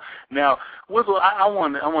football. Now, Whizzle, I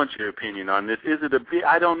want your opinion on this. Is it a big?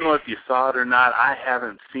 I don't know if you saw it or not. I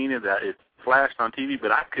haven't seen it. It flashed on TV,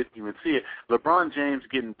 but I couldn't even see it. LeBron James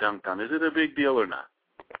getting dunked on. Is it a big deal or not?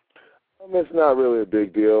 It's not really a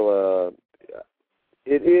big deal.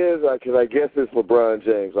 It is, because I guess it's LeBron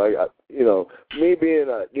James. me being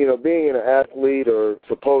an athlete or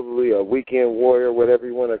supposedly a weekend warrior, whatever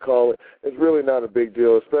you want to call it, it's really not a big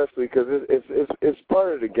deal, especially because it's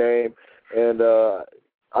part of the game, and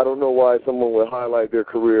I don't know why someone would highlight their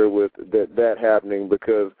career with that happening,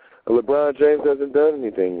 because LeBron James hasn't done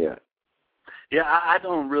anything yet. Yeah, I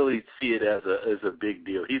don't really see it as a big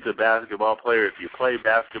deal. He's a basketball player. If you play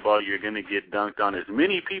basketball, you're going to get dunked on. As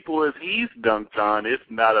many people as he's dunked on, it's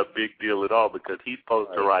not a big deal at all, because he's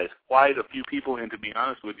posterized quite a few people. And to be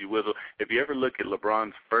honest with you, Wizzle, if you ever look at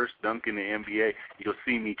LeBron's first dunk in the NBA, you'll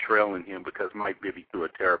see me trailing him because Mike Bibby threw a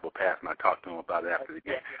terrible pass, and I talked to him about it after the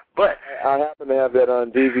game. But I happen to have that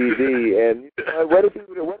on DVD. And what if he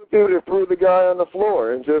would have threw the guy on the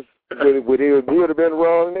floor and just he would have been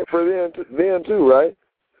wrong for then too, right?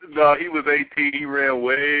 No, he was 18. He ran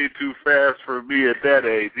way too fast for me at that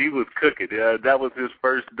age. He was cooking. That was his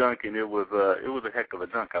first dunk, and it was a heck of a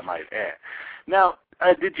dunk, I might add. Now,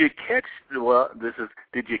 did you catch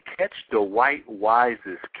Dwight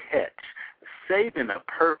Wise's catch, saving a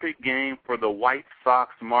perfect game for the White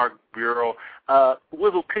Sox, Mark Bureau?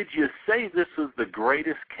 Wizzle, could you say this is the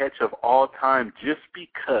greatest catch of all time just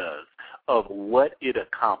because of what it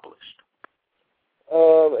accomplished?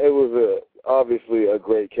 It was obviously a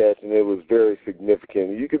great catch, and it was very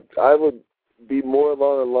significant. I would be more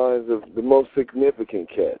along the lines of the most significant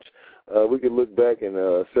catch. We could look back in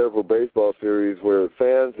several baseball series where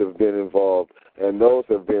fans have been involved, and those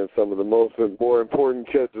have been some of the more important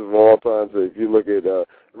catches of all time. So if you look at,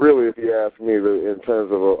 really, if you ask me, in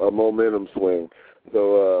terms of a momentum swing.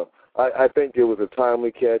 So I think it was a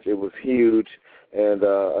timely catch. It was huge, and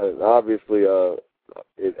obviously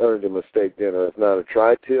it earned him a steak dinner. It's not a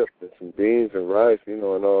tri-tip. It's some beans and rice, and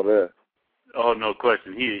all that. Oh, no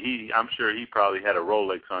question. I'm sure he probably had a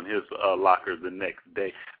Rolex on his locker the next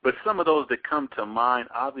day. But some of those that come to mind,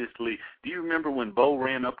 obviously, do you remember when Bo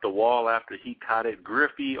ran up the wall after he caught it,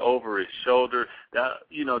 Griffey over his shoulder?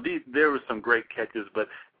 There were some great catches, but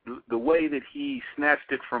the way that he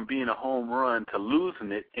snatched it from being a home run to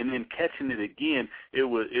losing it and then catching it again, it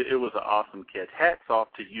was an awesome catch. Hats off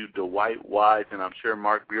to you, Dwight Wise, and I'm sure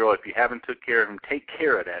Mark Bureau. If you haven't took care of him, take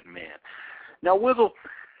care of that man. Now, Wizzle,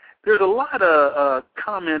 there's a lot of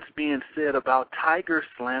comments being said about Tiger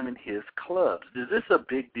slamming his clubs. Is this a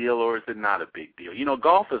big deal or is it not a big deal?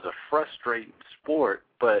 Golf is a frustrating sport,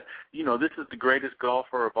 but, this is the greatest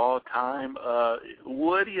golfer of all time.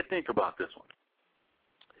 What do you think about this one?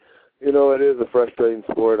 It is a frustrating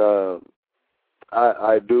sport.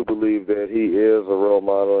 I do believe that he is a role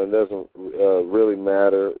model, and it doesn't really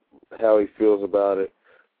matter how he feels about it.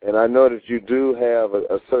 And I know that you do have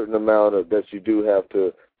a certain amount of that you do have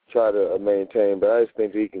to try to maintain, but I just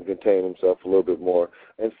think he can contain himself a little bit more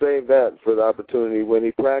and save that for the opportunity when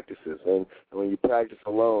he practices. And when you practice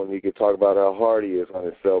alone, you can talk about how hard he is on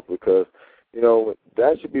himself, because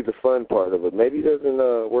that should be the fun part of it. Maybe it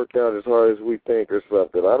doesn't work out as hard as we think or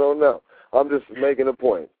something. I don't know. I'm just making a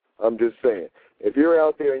point. I'm just saying. If you're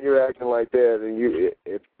out there and you're acting like that and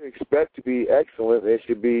if you expect to be excellent, it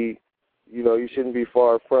should be, you shouldn't be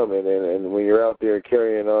far from it. And when you're out there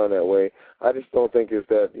carrying on that way, I just don't think it's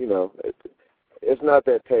that, it's not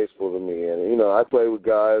that tasteful to me. And, I play with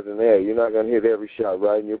guys, and, hey, you're not going to hit every shot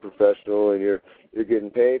right, and you're professional, and you're getting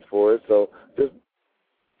paid for it. So just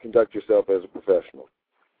conduct yourself as a professional.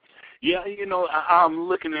 Yeah, I'm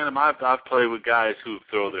looking at them. I've played with guys who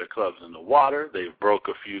throw their clubs in the water. They've broke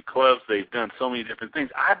a few clubs. They've done so many different things.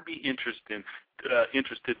 I'd be interested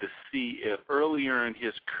to see if earlier in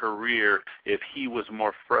his career, if he was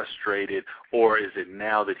more frustrated, or is it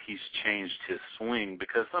now that he's changed his swing?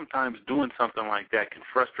 Because sometimes doing something like that can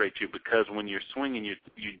frustrate you, because when you're swinging,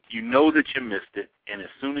 you know that you missed it, and as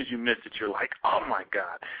soon as you miss it, you're like, oh my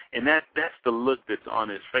God, and that's the look that's on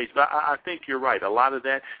his face. But I think you're right. A lot of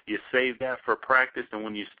that, you save that for practice, and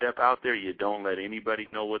when you step out there, you don't let anybody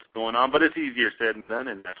know what's going on. But it's easier said than done,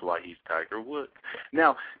 and that's why he's Tiger Woods.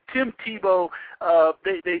 Now, Tim Tebow,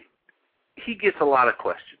 he gets a lot of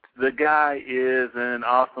questions. The guy is an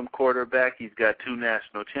awesome quarterback. He's got 2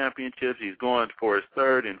 national championships. He's going for his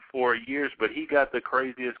 3rd in 4 years, but he got the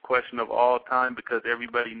craziest question of all time, because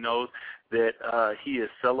everybody knows that he is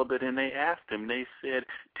celibate, and they asked him, they said,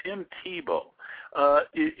 Tim Tebow,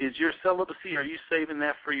 is your celibacy, are you saving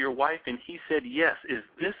that for your wife? And he said, yes. Is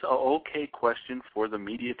this an okay question for the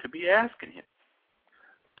media to be asking him?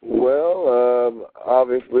 Well,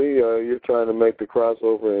 obviously, you're trying to make the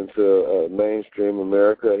crossover into mainstream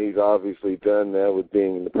America. He's obviously done that with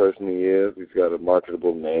being the person he is. He's got a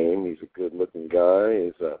marketable name. He's a good-looking guy.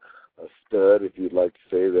 He's a stud, if you'd like to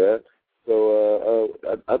say that. So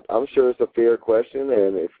I'm sure it's a fair question,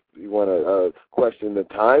 and if want to question the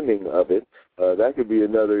timing of it, that could be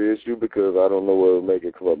another issue because I don't know whether it'll make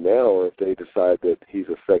a club now or if they decide that he's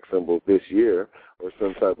a sex symbol this year or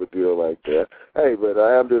some type of deal like that. Hey, but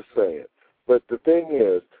I am just saying. But the thing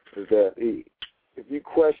is that if you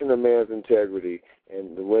question a man's integrity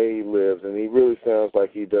and the way he lives, and he really sounds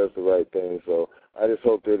like he does the right thing, so I just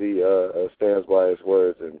hope that he stands by his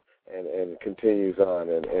words and continues on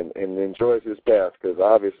and enjoys his path because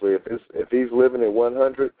obviously if he's living at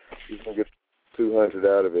 100, he's going to get 200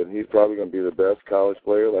 out of it, and he's probably going to be the best college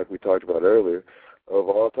player, like we talked about earlier, of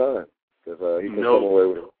all time because he can come away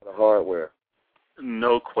with a lot of hardware.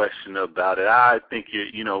 No question about it. I think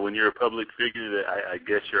when you're a public figure, I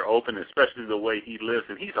guess you're open, especially the way he lives,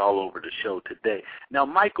 and he's all over the show today. Now,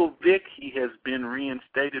 Michael Vick, he has been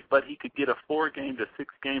reinstated, but he could get a 4-game to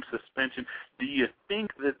 6-game suspension. Do you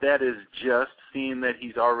think that is just, seeing that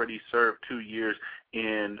he's already served 2 years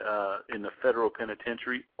in the federal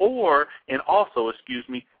penitentiary, where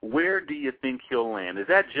do you think he'll land? Is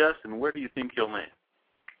that just, and where do you think he'll land?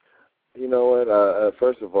 You know what?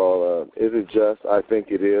 First of all, is it just? I think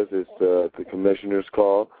it is. It's the commissioner's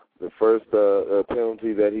call. The first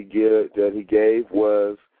penalty that he gave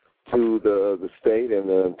was to the state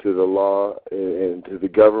and to the law and to the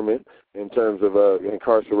government in terms of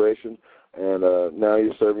incarceration. And now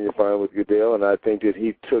you're serving your fine with Goodell. And I think that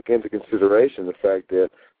he took into consideration the fact that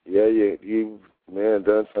you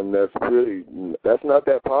done something that's not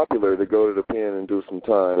that popular to go to the pen and do some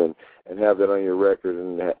time and have that on your record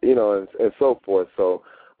and so forth. So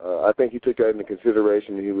I think he took that into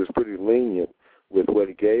consideration, and he was pretty lenient with what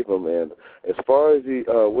he gave him. And as far as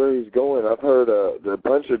where he's going, I've heard a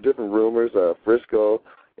bunch of different rumors. Frisco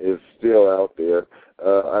is still out there.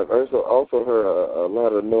 I've also heard a lot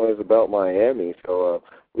of noise about Miami. So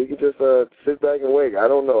we could just sit back and wait. I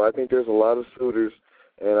don't know. I think there's a lot of suitors.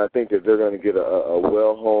 And I think that they're going to get a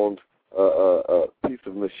well-honed piece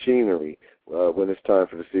of machinery when it's time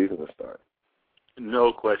for the season to start.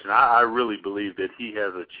 No question. I really believe that he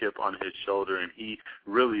has a chip on his shoulder, and he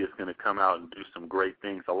really is going to come out and do some great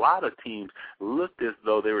things. A lot of teams looked as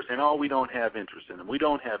though they were saying, we don't have interest in him. We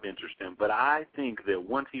don't have interest in him. But I think that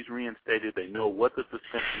once he's reinstated, they know what the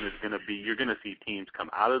suspension is going to be. You're going to see teams come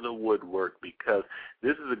out of the woodwork because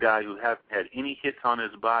this is a guy who hasn't had any hits on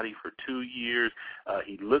his body for 2 years.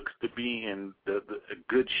 He looks to be in the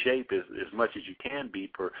good shape as much as you can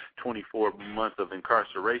be for 24 months of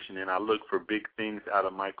incarceration, and I look for big things out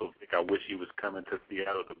of Michael Vick. I wish he was coming to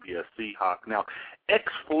Seattle to be a Seahawk. Now,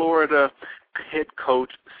 ex-Florida head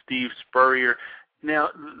coach Steve Spurrier. Now,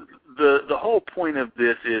 the whole point of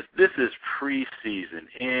this is preseason,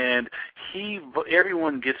 and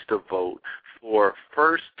everyone gets to vote for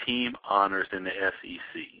first-team honors in the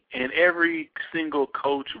SEC. And every single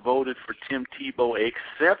coach voted for Tim Tebow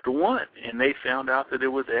except one, and they found out that it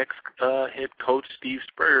was ex-head coach Steve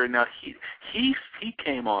Spurrier. Now, he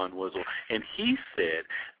came on, Wizzle, and he said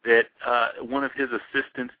that one of his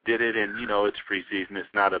assistants did it, and, it's preseason, it's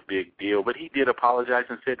not a big deal, but he did apologize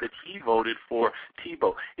and said that he voted for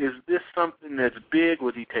Tebow. Is this something that's big?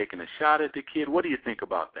 Was he taking a shot at the kid? What do you think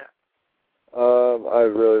about that? I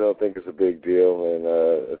really don't think it's a big deal,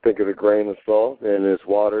 and I think it's a grain of salt, and it's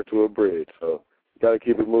water to a bridge. So you got to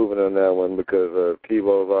keep it moving on that one because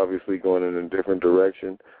Tebow is obviously going in a different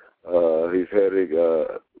direction. He's heading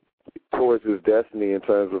towards his destiny in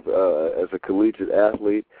terms of as a collegiate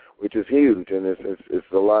athlete, which is huge, and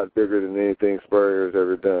it's a lot bigger than anything Spurrier has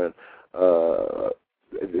ever done.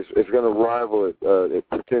 It's going to rival it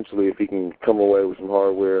potentially if he can come away with some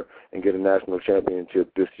hardware and get a national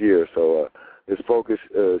championship this year. So his focus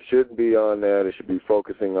shouldn't be on that. It should be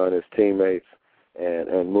focusing on his teammates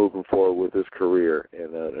and moving forward with his career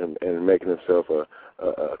and making himself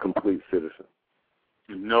a complete citizen.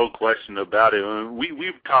 No question about it.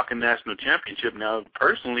 We've talking national championship now.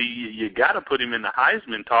 Personally, you got to put him in the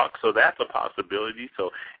Heisman talk, so that's a possibility. So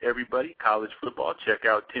everybody, college football, check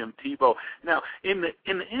out Tim Tebow. Now, in the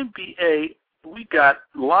NBA, we got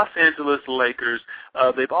Los Angeles Lakers.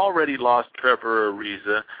 They've already lost Trevor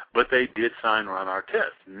Ariza, but they did sign Ron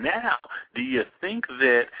Artest. Now, do you think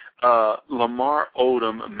that Lamar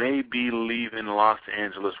Odom may be leaving Los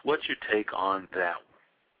Angeles? What's your take on that?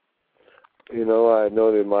 I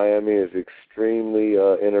know that Miami is extremely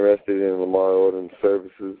interested in Lamar Odom's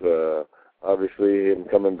services. Obviously, him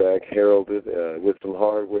coming back heralded with some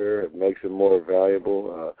hardware, it makes him more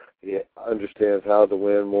valuable. He understands how to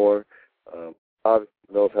win more.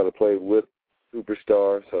 Obviously knows how to play with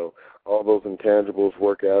superstars. So all those intangibles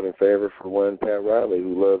work out in favor for one Pat Riley,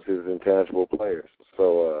 who loves his intangible players.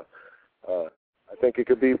 So I think it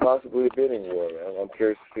could be possibly a bidding war. I'm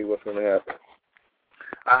curious to see what's going to happen.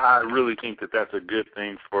 I really think that that's a good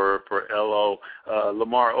thing for LO.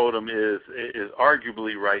 Lamar Odom is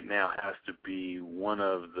arguably right now has to be one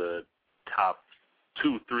of the top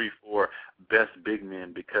 2, 3, 4 best big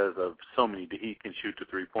men because of so many. He can shoot the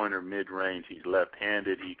three-pointer mid-range. He's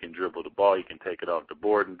left-handed. He can dribble the ball. He can take it off the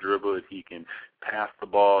board and dribble it. He can pass the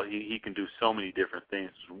ball. He can do so many different things,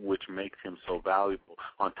 which makes him so valuable.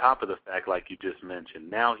 On top of the fact, like you just mentioned,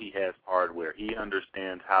 now he has hardware. He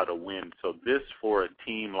understands how to win. So this, for a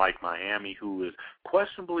team like Miami, who is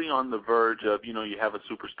questionably on the verge of, you have a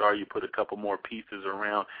superstar, you put a couple more pieces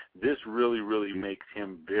around, this really, really makes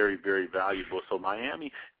him very, very valuable. So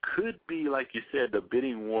Miami could be, like you said, the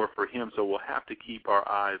bidding war for him, so we'll have to keep our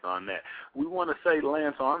eyes on that. We want to say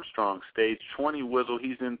Lance Armstrong, stage 20 whistle.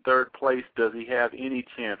 He's in third place. Does he have any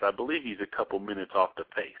chance? I believe he's a couple minutes off the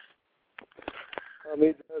pace. He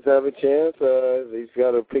does have a chance. He's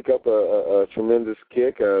got to pick up a tremendous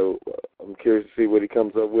kick. I'm curious to see what he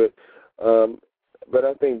comes up with. But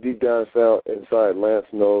I think deep down inside, Lance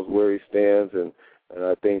knows where he stands, and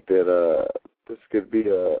I think that this could be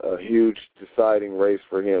a huge deciding race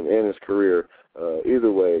for him in his career,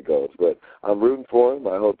 either way it goes. But I'm rooting for him.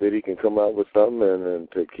 I hope that he can come out with something and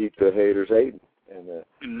to keep the haters hating.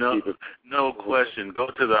 No question. Go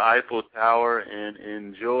to the Eiffel Tower and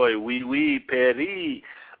enjoy joy.we, Paris.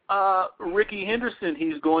 Ricky Henderson,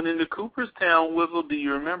 he's going into Cooperstown. Whistle, do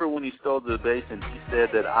you remember when he stole the base and he said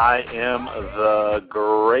that I am the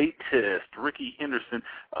greatest? Ricky Henderson,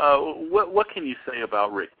 what can you say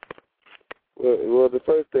about Ricky? Well, the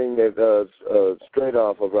first thing that straight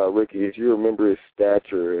off about Ricky is you remember his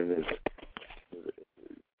stature and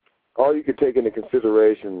all you could take into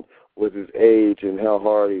consideration was his age and how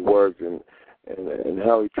hard he worked and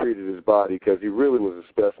how he treated his body, because he really was a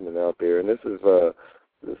specimen out there. And this is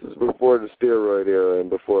before the steroid era and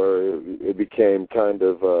before it became kind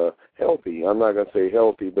of healthy. I'm not going to say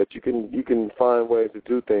healthy, but you can find ways to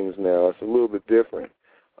do things now. It's a little bit different.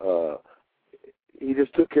 He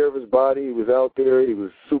just took care of his body. He was out there. He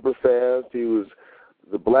was super fast. He was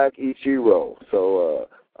the black Ichiro. So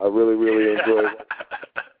I really, really enjoyed it.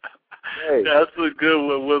 Hey. That's a good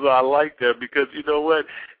one, Wizard. I like that because you know what?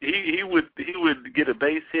 He would get a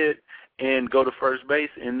base hit and go to first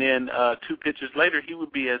base, and then 2 pitches later he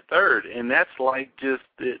would be at third, and that's like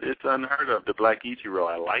it's unheard of. The black Ichiro.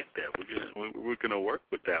 I like that. We're gonna work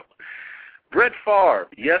with that one. Brett Favre,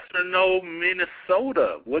 yes or no,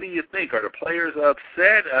 Minnesota? What do you think? Are the players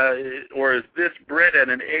upset, or is this Brett at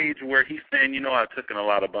an age where he's saying, I've taken a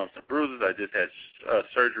lot of bumps and bruises, I just had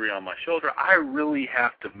surgery on my shoulder, I really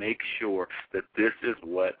have to make sure that this is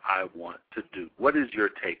what I want to do. What is your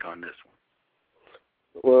take on this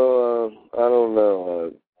one? Well, I don't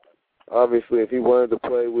know. Obviously, if he wanted to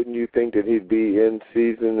play, wouldn't you think that he'd be in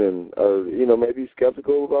season and, maybe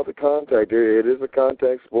skeptical about the contact? It is a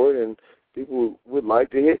contact sport, and people would like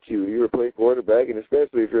to hit you. You're a play quarterback, and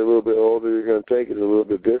especially if you're a little bit older, you're going to take it a little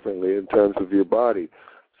bit differently in terms of your body.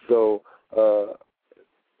 So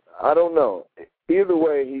I don't know. Either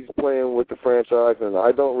way, he's playing with the franchise, and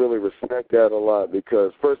I don't really respect that a lot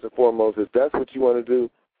because, first and foremost, if that's what you want to do,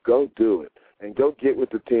 go do it. And go get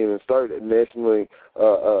with the team and start nationally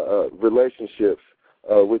relationships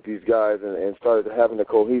with these guys and start having a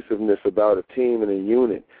cohesiveness about a team and a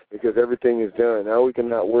unit because everything is done. Now we can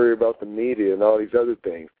not worry about the media and all these other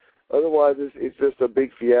things. Otherwise, it's just a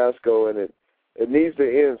big fiasco, and it needs to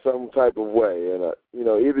end some type of way. And,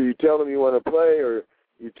 either you tell them you want to play or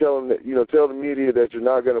you tell them that, tell the media that you're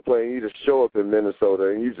not going to play and you just show up in Minnesota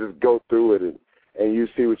and you just go through it and you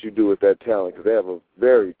see what you do with that talent because they have a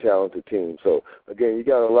very talented team. So, again, you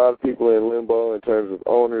got a lot of people in limbo in terms of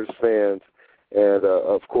owners, fans, and,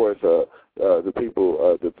 of course, the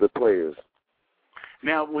people, the players.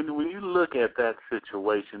 Now, when you look at that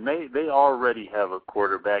situation, they already have a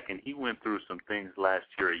quarterback, and he went through some things last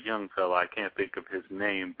year, a young fellow, I can't think of his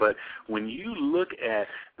name. But when you look at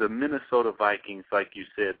the Minnesota Vikings, like you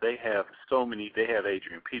said, they have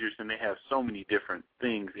Adrian Peterson, they have so many different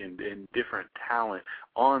things and different talent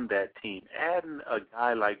on that team. Adding a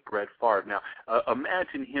guy like Brett Favre, now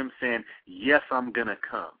imagine him saying, yes, I'm going to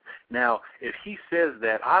come. Now, if he says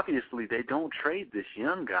that, obviously they don't trade this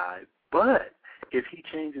young guy, but if he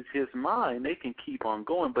changes his mind, they can keep on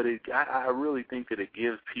going. But I really think that it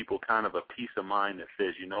gives people kind of a peace of mind that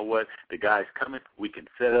says, you know what, the guy's coming, we can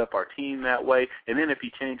set up our team that way. And then if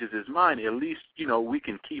he changes his mind, at least, we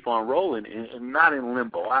can keep on rolling and not in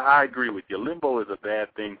limbo. I agree with you. Limbo is a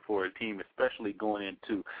bad thing for a team, especially going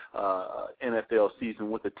into NFL season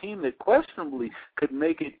with a team that questionably could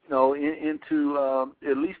make it, into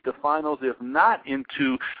at least the finals, if not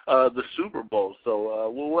into the Super Bowl.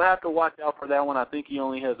 So we'll have to watch out for that one. one. I think he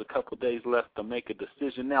only has a couple days left to make a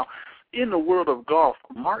decision. Now, in the world of golf,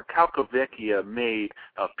 Mark Calcavecchia made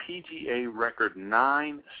a PGA record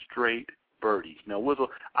 9 straight birdies. Now, Wizzle,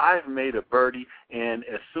 I've made a birdie, and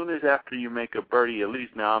as soon as after you make a birdie, at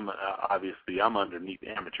least now I'm underneath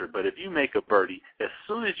amateur, but if you make a birdie, as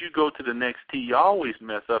soon as you go to the next tee, you always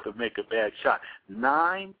mess up and make a bad shot.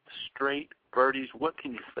 9 straight birdies. What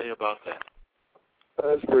can you say about that?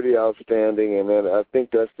 That's pretty outstanding, and then I think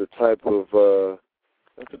that's the type of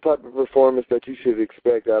performance that you should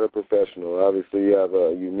expect out of a professional. Obviously, you have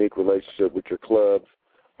a unique relationship with your clubs,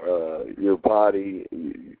 your body,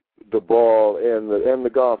 the ball, and the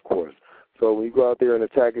golf course. So when you go out there and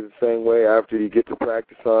attack it the same way after you get to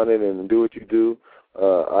practice on it and do what you do,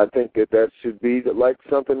 I think that should be like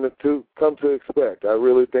something to come to expect. I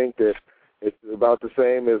really think that it's about the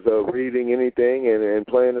same as reading anything and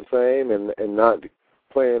playing the same and not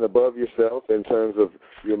playing above yourself in terms of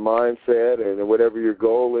your mindset and whatever your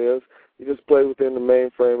goal is. You just play within the main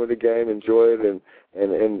frame of the game, enjoy it,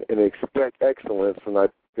 and expect excellence. And I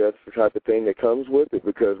think that's the type of thing that comes with it,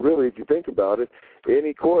 because really, if you think about it,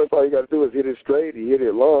 any course, all you got to do is hit it straight, you hit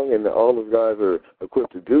it long, and all those guys are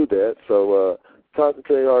equipped to do that. So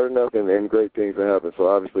concentrate hard enough, and great things will happen. So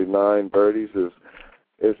obviously 9 birdies is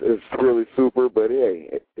really super, but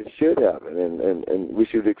hey, it should happen, and we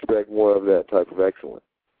should expect more of that type of excellence.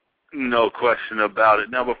 No question about it.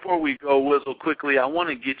 Now, before we go, Wizzle, quickly, I want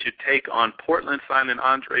to get your take on Portland signing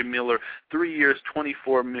Andre Miller, 3 years,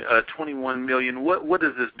 $21 million. What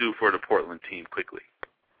does this do for the Portland team, quickly?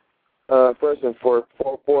 First and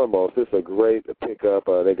foremost, it's a great pickup.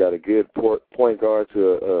 They got a good point guard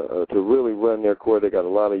to really run their court. They got a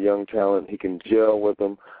lot of young talent. He can gel with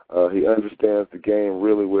them. He understands the game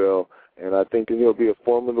really well, and I think that he'll be a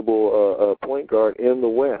formidable point guard in the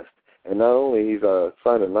West. And not only he's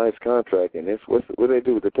signed a nice contract, and what do they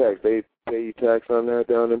do with the tax? They pay you tax on that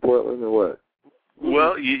down in Portland, or what?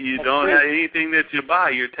 Well, you don't have anything that you buy.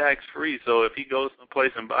 You're tax-free. So if he goes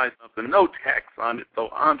someplace and buys something, no tax on it. So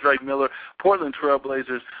Andre Miller, Portland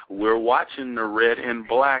Trailblazers, we're watching the red and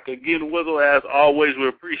black. Again, Wizzle, as always, we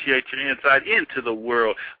appreciate your insight into the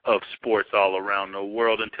world of sports all around the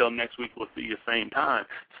world. Until next week, we'll see you same time,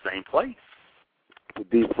 same place. The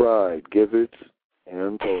deep fried gizzards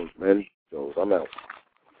and toes, man. So I'm out.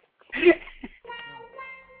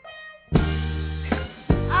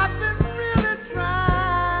 I've been really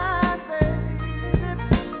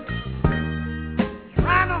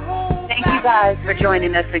trying to hold. Thank you guys for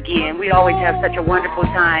joining us again. We always have such a wonderful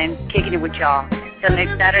time kicking it with y'all. Till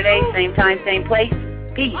next Saturday, same time, same place.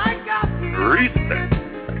 Peace. Respect.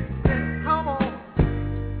 Come on.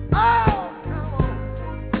 Oh.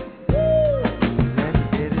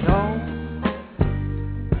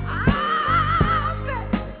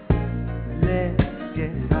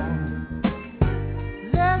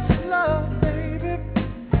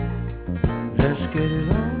 Get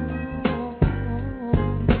it on,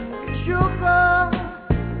 sugar,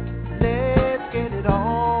 let's get it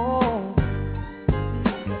on.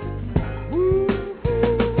 Ooh,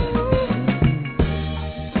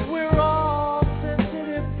 we're all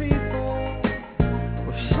sensitive people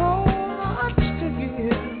with so much to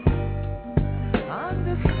give.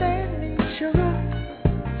 Understand me, sugar,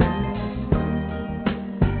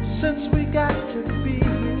 since we got to be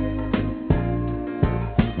here.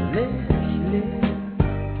 Let's live.